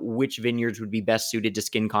about which vineyards would be best suited to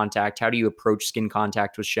skin contact? How do you approach skin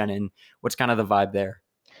contact with Chenin? What's kind of the vibe there?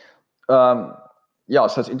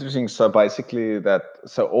 So it's interesting. So basically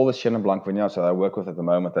all the Chenin Blanc vineyards that I work with at the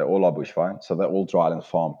moment, they all are bush vine. So they're all dry and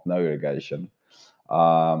farmed, no irrigation,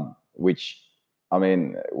 which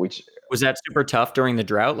was that super tough during the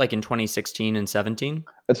drought, like in 2016 and 17?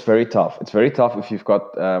 It's very tough. It's very tough if you've got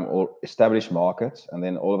established markets, and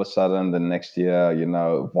then all of a sudden the next year,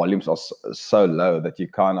 volumes are so low that you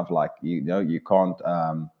kind of like, you can't.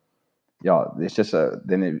 It's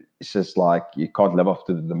just like you can't live up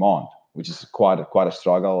to the demand, which is quite a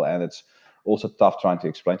struggle, and it's also tough trying to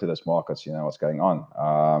explain to those markets, what's going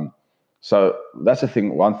on. So that's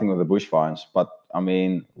one thing with the bush vines. But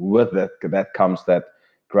with that comes that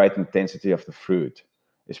great intensity of the fruit,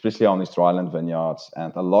 especially on these dryland vineyards,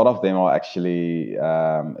 and a lot of them are actually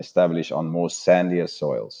established on more sandier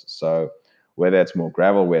soils. So whether it's more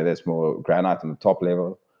gravel, whether it's more granite on the top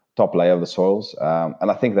layer of the soils,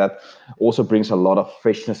 and I think that also brings a lot of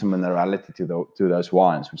freshness and minerality to those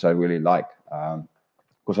wines, which I really like.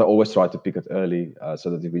 Because I always try to pick it early, so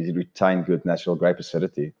that we retain good natural grape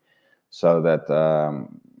acidity, so that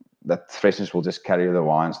that freshness will just carry the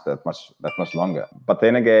wines that much longer. But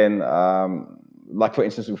then again, like for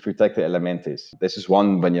instance, if we take the Elementis, this is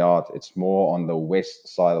one vineyard. It's more on the west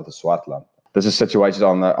side of the Swartland. This is situated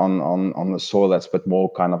on the soil that's a bit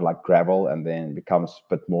more kind of like gravel, and then becomes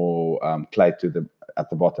a bit more clay at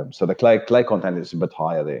the bottom. So the clay content is a bit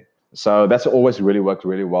higher there. So that's always really worked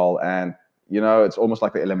really well. And it's almost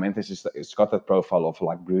like the Elementis it's got that profile of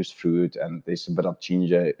like bruised fruit, and there's a bit of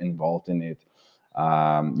ginger involved in it.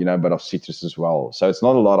 A bit of citrus as well. So it's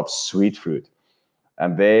not a lot of sweet fruit.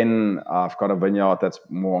 And then I've got a vineyard that's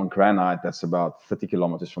more on granite, that's about 30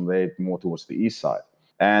 kilometers from there, more towards the east side.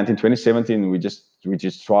 And in 2017, we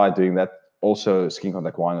just tried doing that, also skin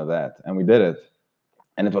contact wine of that, and we did it,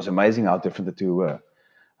 and it was amazing how different the two were.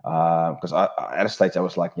 Because at a stage I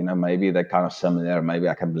was like, maybe they're kind of similar, maybe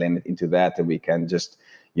I can blend it into that, and we can just,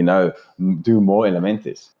 do more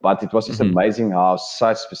Elementis. But it was just amazing how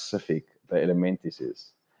site specific the Elementis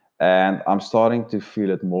is. And I'm starting to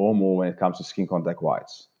feel it more and more when it comes to skin contact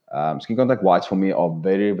whites. Skin contact whites for me are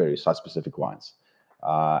very, very site specific wines.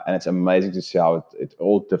 And it's amazing to see how it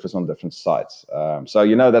all differs on different sites.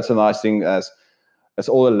 So, that's a nice thing, as it's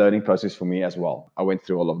all a learning process for me as well. I went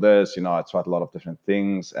through all of this, I tried a lot of different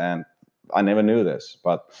things, and I never knew this.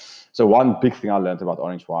 But so one big thing I learned about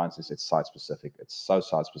orange wines is it's site specific. It's so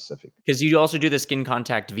site specific. Because you also do the skin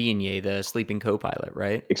contact Viognier, the sleeping co-pilot,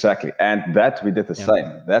 right? Exactly. And that we did the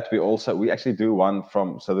same. That we actually do one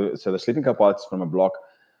from, so the sleeping co-pilot is from a block.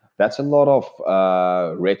 That's a lot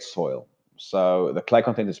of red soil. So the clay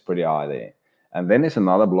content is pretty high there. And then there's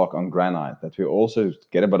another block on granite that we also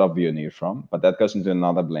get a bit of Viognier from, but that goes into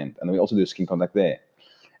another blend. And we also do skin contact there.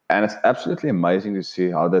 And it's absolutely amazing to see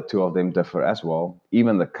how the two of them differ as well,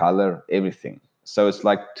 even the color, everything. So it's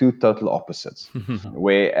like two total opposites.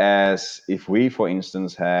 Whereas if we, for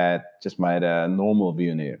instance, had just made a normal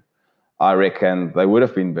Viognier, I reckon they would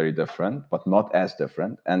have been very different, but not as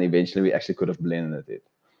different. And eventually we actually could have blended it.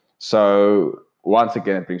 So once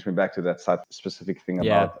again, it brings me back to that specific thing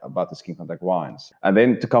Yeah. about the skin contact wines. And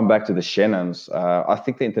then to come back to the Shennons, I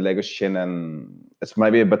think the Interlagos Shannon, it's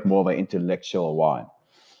maybe a bit more of an intellectual wine.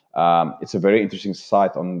 It's a very interesting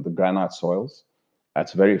site on the granite soils.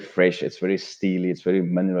 It's very fresh. It's very steely. It's very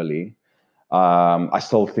minerally. I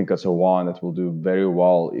still think it's a wine that will do very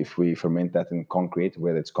well if we ferment that in concrete,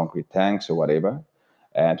 whether it's concrete tanks or whatever.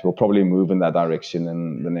 And we'll probably move in that direction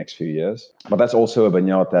in the next few years. But that's also a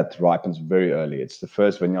vineyard that ripens very early. It's the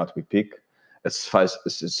first vineyard we pick. It's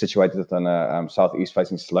situated on a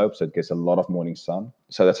southeast-facing slope, so it gets a lot of morning sun.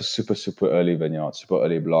 So that's a super, super early vineyard, super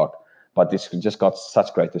early block. But it's just got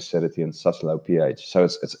such great acidity and such low pH. So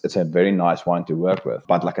it's a very nice wine to work with.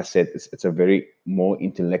 But like I said, it's a very more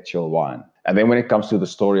intellectual wine. And then when it comes to the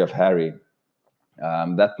story of Harry,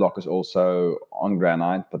 that block is also on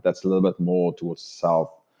granite, but that's a little bit more towards the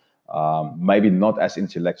south. Maybe not as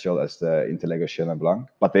intellectual as the Interlagos Chenin Blanc,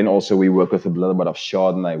 but then also we work with a little bit of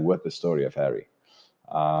Chardonnay with the story of Harry.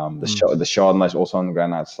 The Chardonnay is also on the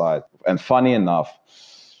granite side. And funny enough,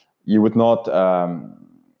 you would not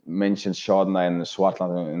mention Chardonnay and the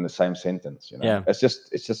Swartland in the same sentence. You know, Yeah. it's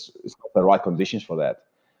not the right conditions for that.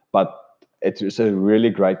 But it's a really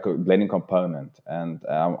great blending component, and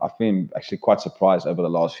I've been actually quite surprised over the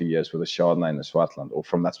last few years with the Chardonnay and the Swartland, or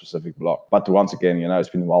from that specific block. But once again, you know, it's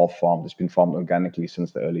been well farmed. It's been farmed organically since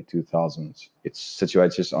the early 2000s. It's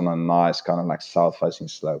situated just on a nice kind of like south-facing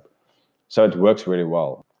slope, so it works really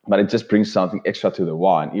well. But it just brings something extra to the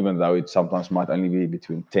wine, even though it sometimes might only be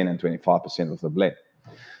between 10 and 25% of the blend.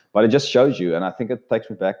 But it just shows you, and I think it takes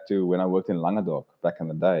me back to when I worked in Languedoc back in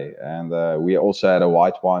the day. And we also had a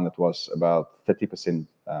white wine that was about 30%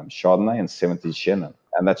 Chardonnay and 70 Chenin.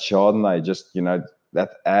 And that Chardonnay just, you know,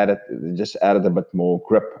 just added a bit more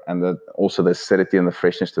grip, and also the acidity and the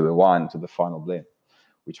freshness to the wine, to the final blend,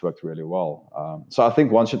 which worked really well. So I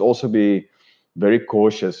think one should also be very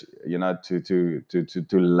cautious, you know, to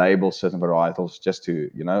label certain varietals just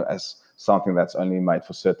to, you know, as something that's only made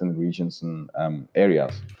for certain regions and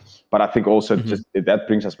areas. But I think also just that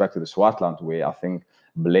brings us back to the Swartland, where I think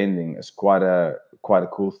blending is quite a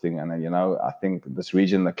cool thing. And you know, I think this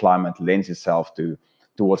region, the climate lends itself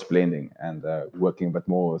towards blending and working a bit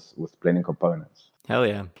more with blending components. Hell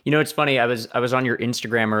yeah. You know, it's funny. I was on your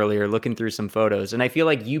Instagram earlier looking through some photos, and I feel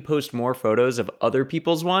like you post more photos of other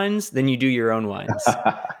people's wines than you do your own wines.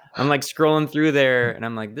 I'm like scrolling through there and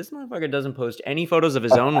I'm like, this motherfucker doesn't post any photos of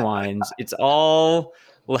his own wines. It's all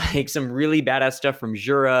like some really badass stuff from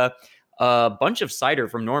Jura, a bunch of cider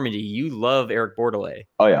from Normandy. You love Eric Bordelais.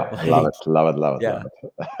 Oh yeah, love it. Yeah.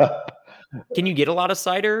 Can you get a lot of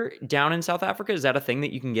cider down in South Africa? Is that a thing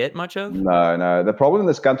that you can get much of? No. The problem in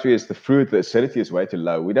this country is the fruit, the acidity is way too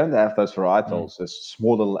low. We don't have those varietals. There's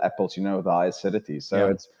small little apples, you know, with high acidity.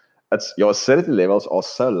 So it's your acidity levels are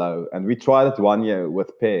so low. And we tried it one year with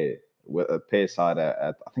a pear cider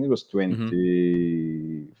at, I think it was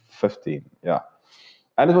 2015. Yeah.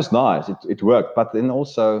 And it was nice. It worked. But then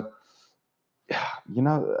also, you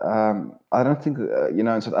know, I don't think, you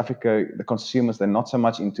know, in South Africa, the consumers, they're not so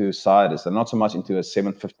much into ciders. They're not so much into a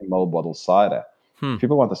 750ml bottle cider. If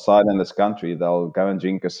people want a cider in this country, they'll go and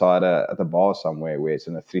drink a cider at a bar somewhere where it's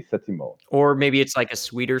in a 330ml. Or maybe it's like a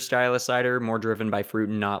sweeter style of cider, more driven by fruit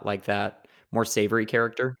and not like that more savory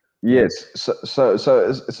character. Yes, so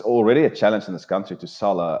it's already a challenge in this country to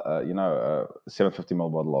sell a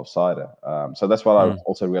 750ml bottle of cider. So that's what I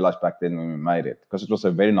also realized back then when we made it, because it was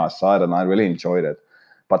a very nice cider and I really enjoyed it.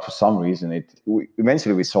 But for some reason,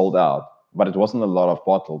 eventually we sold out, but it wasn't a lot of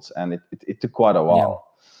bottles, and it took quite a while.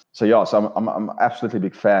 So I'm absolutely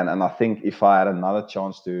big fan, and I think if I had the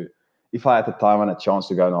time and a chance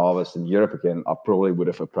to go and harvest in Europe again, I probably would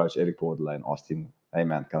have approached Eric Bordelais and asked him, "Hey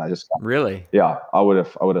man, can I just come?" Really? Yeah, I would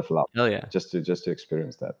have loved. Hell yeah. Just to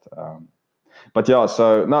experience that. But yeah,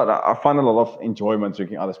 so no, I find a lot of enjoyment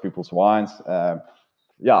drinking other people's wines.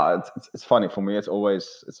 It's funny for me. It's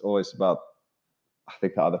always about, I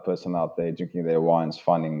think, the other person out there drinking their wines,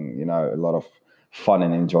 finding, you know, a lot of fun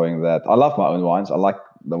and enjoying that. I love my own wines. I like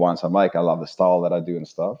the wines I make. I love the style that I do and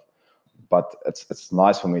stuff. But it's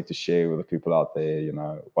nice for me to share with the people out there, you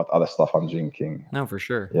know, what other stuff I'm drinking. No, for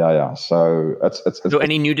sure. Yeah. So So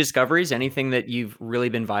any new discoveries? Anything that you've really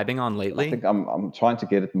been vibing on lately? I think I'm trying to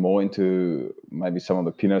get it more into maybe some of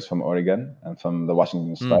the Pinots from Oregon and from the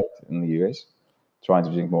Washington State in the US. Trying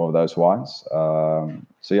to drink more of those wines.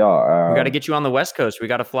 We got to get you on the West Coast. We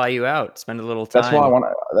got to fly you out, spend a little time. That's why I want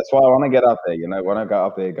to get up there. You know, want to go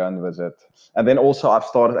up there, go and visit. And then also, I've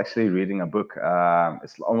started actually reading a book.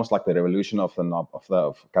 It's almost like the revolution of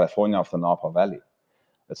California, of the Napa Valley.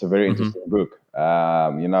 It's a very interesting book.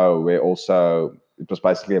 You know, where also it was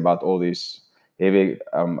basically about all these heavy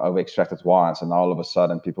over extracted wines, and now all of a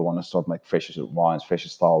sudden people want to start make fresher wines, fresher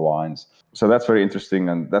style wines. So that's very interesting,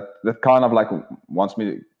 and that kind of like wants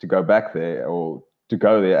me to go back there, or to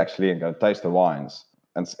go there actually and go taste the wines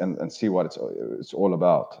and see what it's all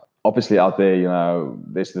about. Obviously out there,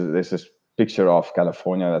 there's this picture of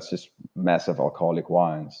California that's just massive alcoholic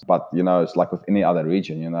wines, but it's like with any other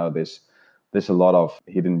region, there's a lot of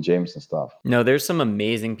hidden gems and stuff. No, there's some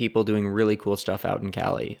amazing people doing really cool stuff out in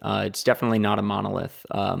Cali. It's definitely not a monolith.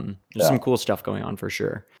 There's some cool stuff going on for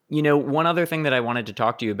sure. One other thing that I wanted to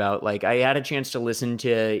talk to you about, like I had a chance to listen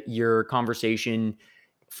to your conversation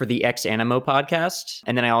for the Ex Animo podcast.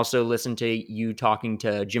 And then I also listened to you talking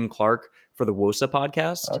to Jim Clark for the WOSA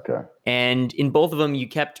podcast. Okay. And in both of them, you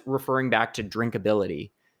kept referring back to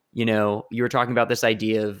drinkability. You were talking about this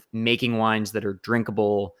idea of making wines that are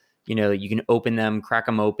drinkable. You can open them, crack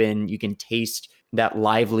them open. You can taste that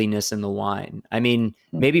liveliness in the wine. I mean,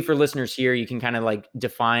 maybe for listeners here, you can kind of like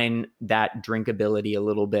define that drinkability a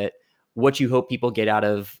little bit, what you hope people get out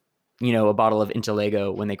of, a bottle of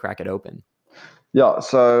Intellego when they crack it open. Yeah.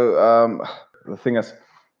 So the thing is,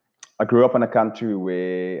 I grew up in a country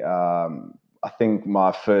where I think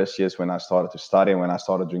my first years when I started to study and when I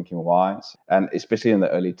started drinking wines, and especially in the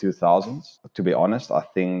early 2000s, to be honest, I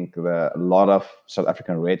think a lot of South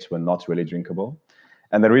African reds were not really drinkable.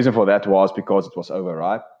 And the reason for that was because it was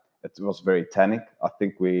overripe. It was very tannic. I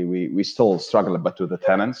think we still struggle a bit with the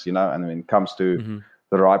tannins, and when it comes to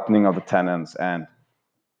the ripening of the tannins, and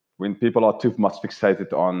when people are too much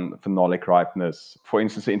fixated on phenolic ripeness, for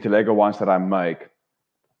instance, the Intellego wines that I make,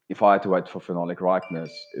 if I had to wait for phenolic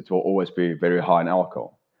ripeness, it will always be very high in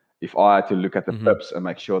alcohol. If I had to look at the pips and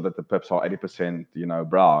make sure that the pips are 80%,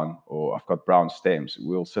 brown, or I've got brown stems,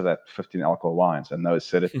 we'll sit at 15 alcohol wines and no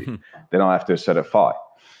acidity. Then I have to acidify.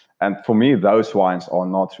 And for me, those wines are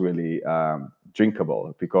not really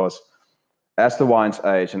drinkable, because as the wines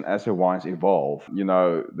age and as the wines evolve,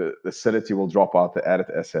 the acidity will drop out, the added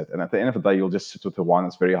acid. And at the end of the day, you'll just sit with the wine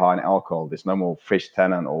that's very high in alcohol. There's no more fresh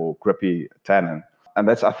tannin or grippy tannin. And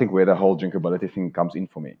that's, I think, where the whole drinkability thing comes in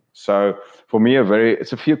for me. So for me,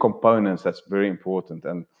 it's a few components that's very important.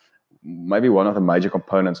 And maybe one of the major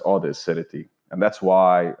components are the acidity. And that's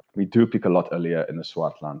why we do pick a lot earlier in the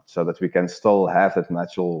Swartland, so that we can still have that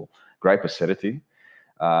natural grape acidity.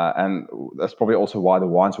 And that's probably also why the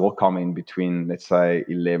wines will come in between, let's say,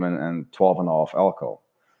 11 and 12.5 alcohol.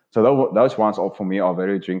 So those wines, for me, are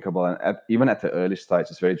very drinkable. And even at the early stage,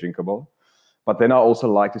 it's very drinkable. But then I also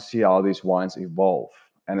like to see how these wines evolve.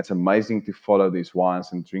 And it's amazing to follow these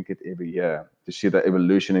wines and drink it every year, to see the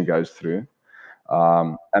evolution it goes through.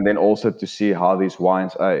 And then also to see how these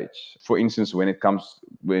wines age. For instance, when it comes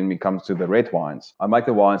to the red wines, I make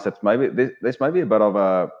the wines that there's maybe a bit of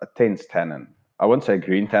a tense tannin. I wouldn't say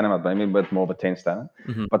green tannin, but maybe a bit more of a tense tannin.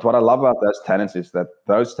 But what I love about those tannins is that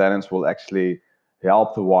those tannins will actually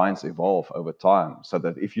help the wines evolve over time, so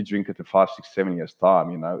that if you drink it in 5, 6, 7 years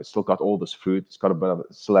time, it's still got all this fruit. It's got it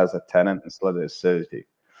still has a tannin and still has the acidity.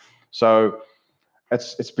 So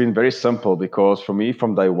it's been very simple, because for me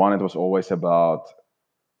from day one, it was always about,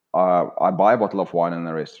 I buy a bottle of wine in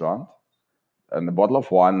a restaurant, and the bottle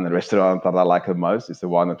of wine in the restaurant that I like the most is the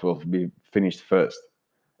one that will be finished first.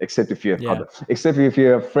 Except if you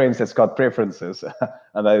have friends that's got preferences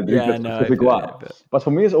and they drink a specific wine. But for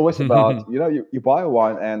me, it's always about, you buy a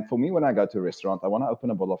wine, and for me, when I go to a restaurant, I want to open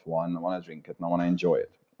a bottle of wine, I want to drink it, and I want to enjoy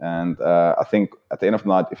it. And I think at the end of the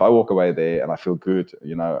night, if I walk away there and I feel good,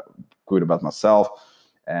 good about myself,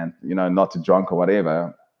 and not too drunk or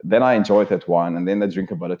whatever, then I enjoyed that wine, and then the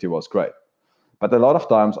drinkability was great. But a lot of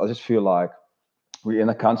times, I just feel like we're in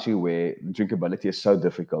a country where drinkability is so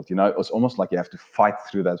difficult. It's almost like you have to fight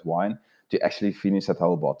through that wine to actually finish that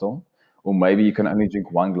whole bottle, or maybe you can only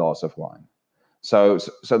drink one glass of wine. So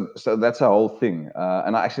that's a whole thing.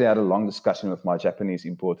 And I actually had a long discussion with my Japanese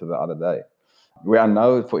importer the other day, where I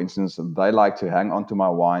know, for instance, they like to hang on to my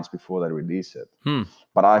wines before they release it.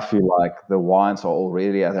 But I feel like the wines are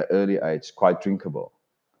already at an early age quite drinkable.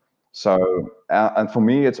 So, and for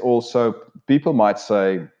me, it's also, people might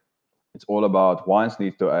say, it's all about wines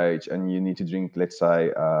need to age, and you need to drink, let's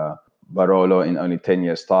say, Barolo in only 10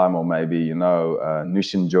 years' time, or maybe,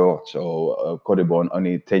 Nuits George or Côte de Beaune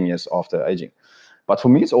only 10 years after aging. But for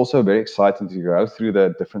me, it's also very exciting to go through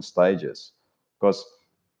the different stages, because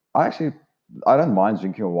I don't mind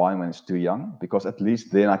drinking a wine when it's too young, because at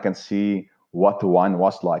least then I can see what the wine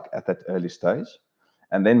was like at that early stage.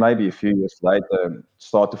 And then maybe a few years later,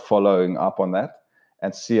 start to following up on that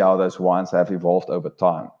and see how those wines have evolved over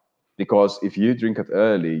time. Because if you drink it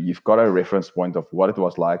early, you've got a reference point of what it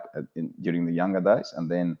was like during the younger days. And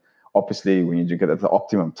then obviously when you drink it at the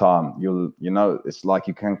optimum time, it's like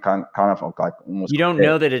you can kind of like almost You don't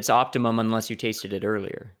compare. know that it's optimum unless you tasted it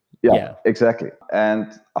earlier. Yeah, Yeah. exactly. And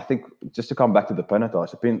I think just to come back to the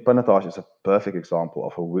Pinotage, Pinotage is a perfect example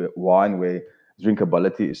of a wine where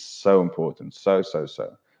drinkability is so important, so.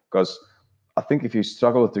 Because I think if you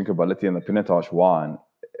struggle with drinkability in the Pinotage wine,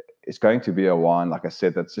 it's going to be a wine, like I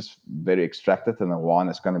said, that's just very extracted, and a wine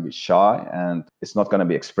that's going to be shy and it's not going to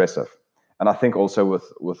be expressive. And I think also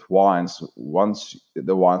with wines, once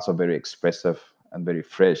the wines are very expressive and very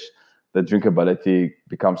fresh, the drinkability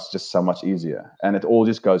becomes just so much easier, and it all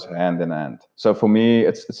just goes hand in hand. So for me,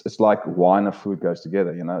 it's like wine and food goes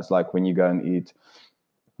together. It's like when you go and eat,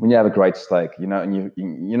 when you have a great steak, and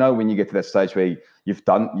when you get to that stage where you're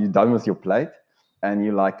done with your plate, and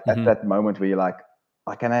you like at that moment where you're like,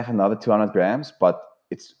 I can have another 200 grams, but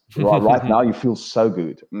it's right now you feel so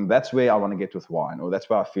good. And that's where I want to get with wine, or that's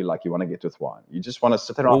where I feel like you want to get with wine. You just want to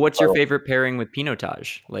sit around. Well, what's your favorite pairing with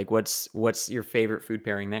Pinotage? Like, what's your favorite food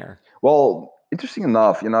pairing there? Well, interesting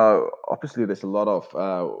enough, obviously there's a lot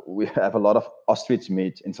of we have a lot of ostrich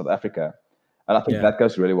meat in South Africa, and I think Yeah. that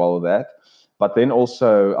goes really well with that. But then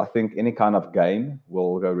also, I think any kind of game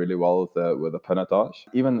will go really well with the Pinotage.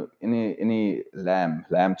 Even any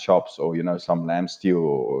lamb chops, or some lamb stew,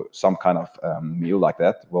 or some kind of meal like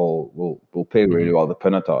that will pair really well with the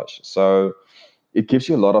Pinotage. So it gives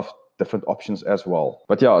you a lot of different options as well.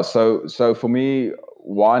 But yeah, so for me,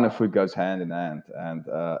 wine and food goes hand in hand, and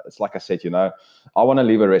it's like I said, I want to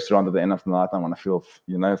leave a restaurant at the end of the night. I want to feel,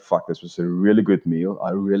 fuck, this was a really good meal.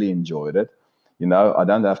 I really enjoyed it. I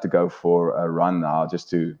don't have to go for a run now just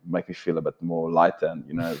to make me feel a bit more light and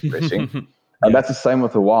refreshing. And that's the same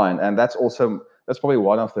with the wine, and that's probably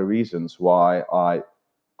one of the reasons why I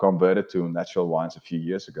converted to natural wines a few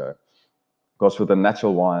years ago. Because with the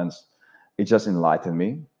natural wines, it just enlightened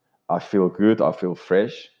me. I feel good. I feel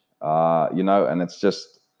fresh. And it's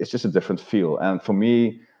just a different feel. And for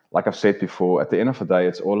me, like I've said before, at the end of the day,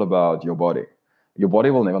 it's all about your body. Your body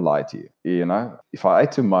will never lie to you. If I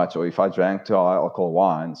ate too much, or if I drank too high alcohol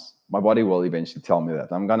wines, my body will eventually tell me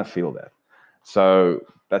that. I'm gonna feel that. So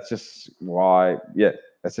that's just why, yeah.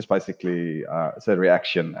 That's just basically it's a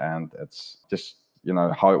reaction, and it's just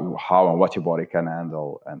how and what your body can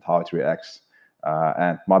handle and how it reacts.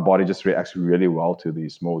 And my body just reacts really well to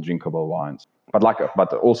these more drinkable wines. But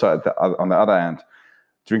also on the other hand,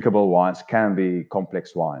 drinkable wines can be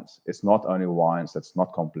complex wines. It's not only wines that's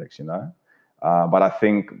not complex. But I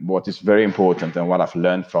think what is very important, and what I've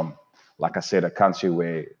learned from, like I said, a country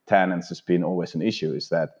where tannins has been always an issue, is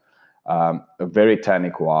that a very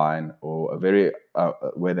tannic wine, or a very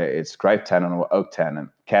whether it's grape tannin or oak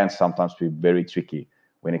tannin, can sometimes be very tricky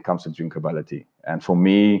when it comes to drinkability. And for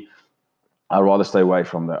me, I'd rather stay away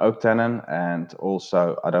from the oak tannin, and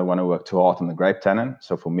also I don't want to work too hard on the grape tannin.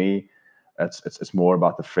 So for me, it's more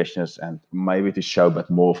about the freshness, and maybe to show a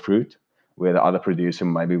bit more fruit, where the other producer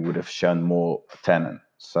maybe would have shown more tannin.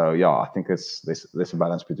 So yeah, I think there's a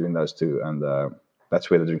balance between those two, and that's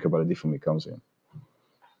where the drinkability for me comes in.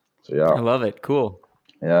 So yeah, I love it. Cool.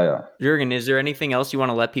 yeah. Jürgen, is there anything else you want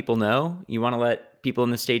to let people know? You want to let people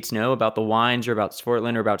in the States know about the wines, or about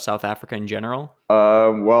Sportland, or about South Africa in general?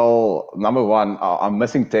 Well, number one, I'm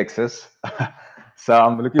missing Texas, so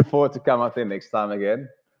I'm looking forward to come out there next time again.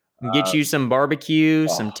 Get you some barbecue,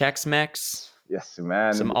 some Oh, Tex-Mex, yes,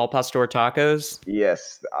 man. some al pastor tacos.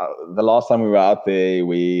 Yes, the last time we were out there,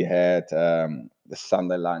 we had the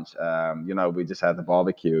Sunday lunch. We just had the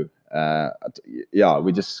barbecue. Yeah,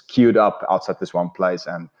 we just queued up outside this one place,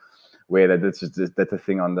 and where they did the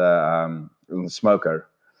thing on the smoker,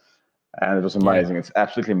 and it was amazing. It's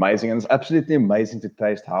absolutely amazing, and it's absolutely amazing to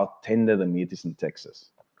taste how tender the meat is in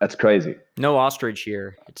Texas. That's crazy. No ostrich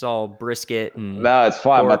here. It's all brisket and No, it's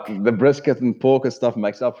fine, pork. but the brisket and pork and stuff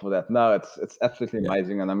makes up for that. No, it's absolutely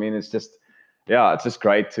amazing, and I mean, it's just, yeah, it's just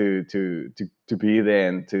great to be there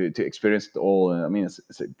and to experience it all. And I mean,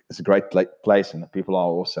 it's a great place, and the people are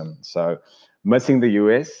awesome. So missing the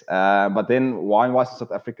US, but then wine-wise in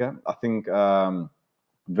South Africa, I think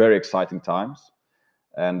very exciting times,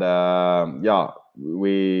 and yeah,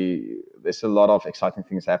 there's a lot of exciting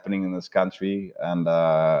things happening in this country, and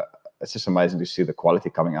it's just amazing to see the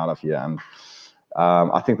quality coming out of here. And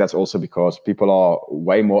I think that's also because people are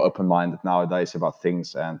way more open-minded nowadays about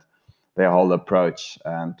things and their whole approach,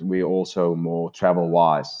 and we're also more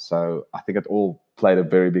travel-wise. So I think it all played a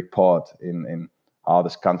very big part in how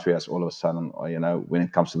this country has all of a sudden, when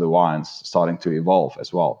it comes to the wines, starting to evolve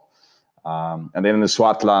as well. And then in the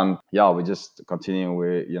Swartland, yeah, we just continue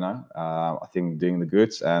with, I think doing the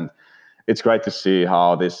goods. And it's great to see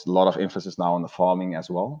how there's a lot of emphasis now on the farming as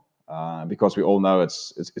well. Because we all know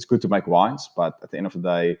it's good to make wines, but at the end of the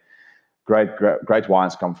day, great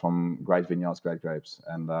wines come from great vineyards, great grapes,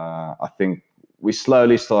 and I think we're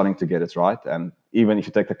slowly starting to get it right. And even if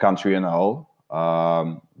you take the country in a whole,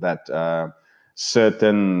 that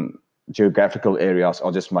certain geographical areas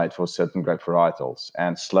are just made for certain grape varietals,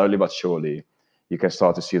 and slowly but surely, you can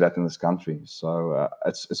start to see that in this country. So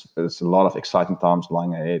it's a lot of exciting times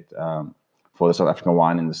lying ahead for the South African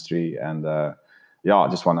wine industry, and I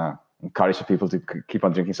just want to encourage the people to keep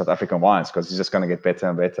on drinking South African wines because it's just going to get better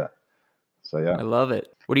and better. So yeah, I love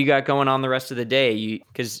it. What do you got going on the rest of the day?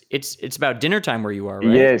 Because it's about dinner time where you are, right?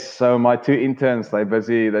 Yes. So my 2 interns, they're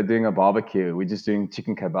busy. They're doing a barbecue. We're just doing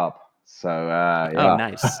chicken kebab. So yeah. Oh,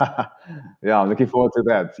 nice. Yeah, I'm looking forward to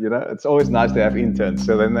that. It's always nice to have interns,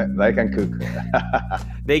 so then they can cook.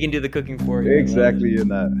 They can do the cooking for you. Exactly,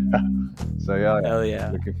 So yeah. Hell yeah.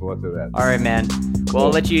 Looking forward to that. All right, man. Well, I'll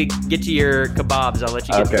let you get to your kebabs. I'll let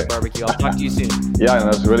you get to the barbecue. I'll talk to you soon. Yeah, that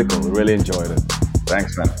was really cool. Really enjoyed it.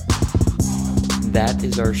 Thanks, man. That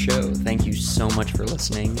is our show. Thank you so much for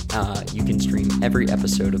listening. You can stream every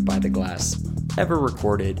episode of By the Glass ever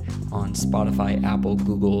recorded on Spotify, Apple,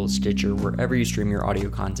 Google, Stitcher, wherever you stream your audio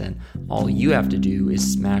content. All you have to do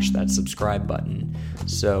is smash that subscribe button.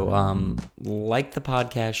 So like the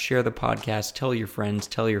podcast, share the podcast, tell your friends,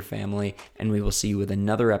 tell your family, and we will see you with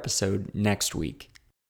another episode next week.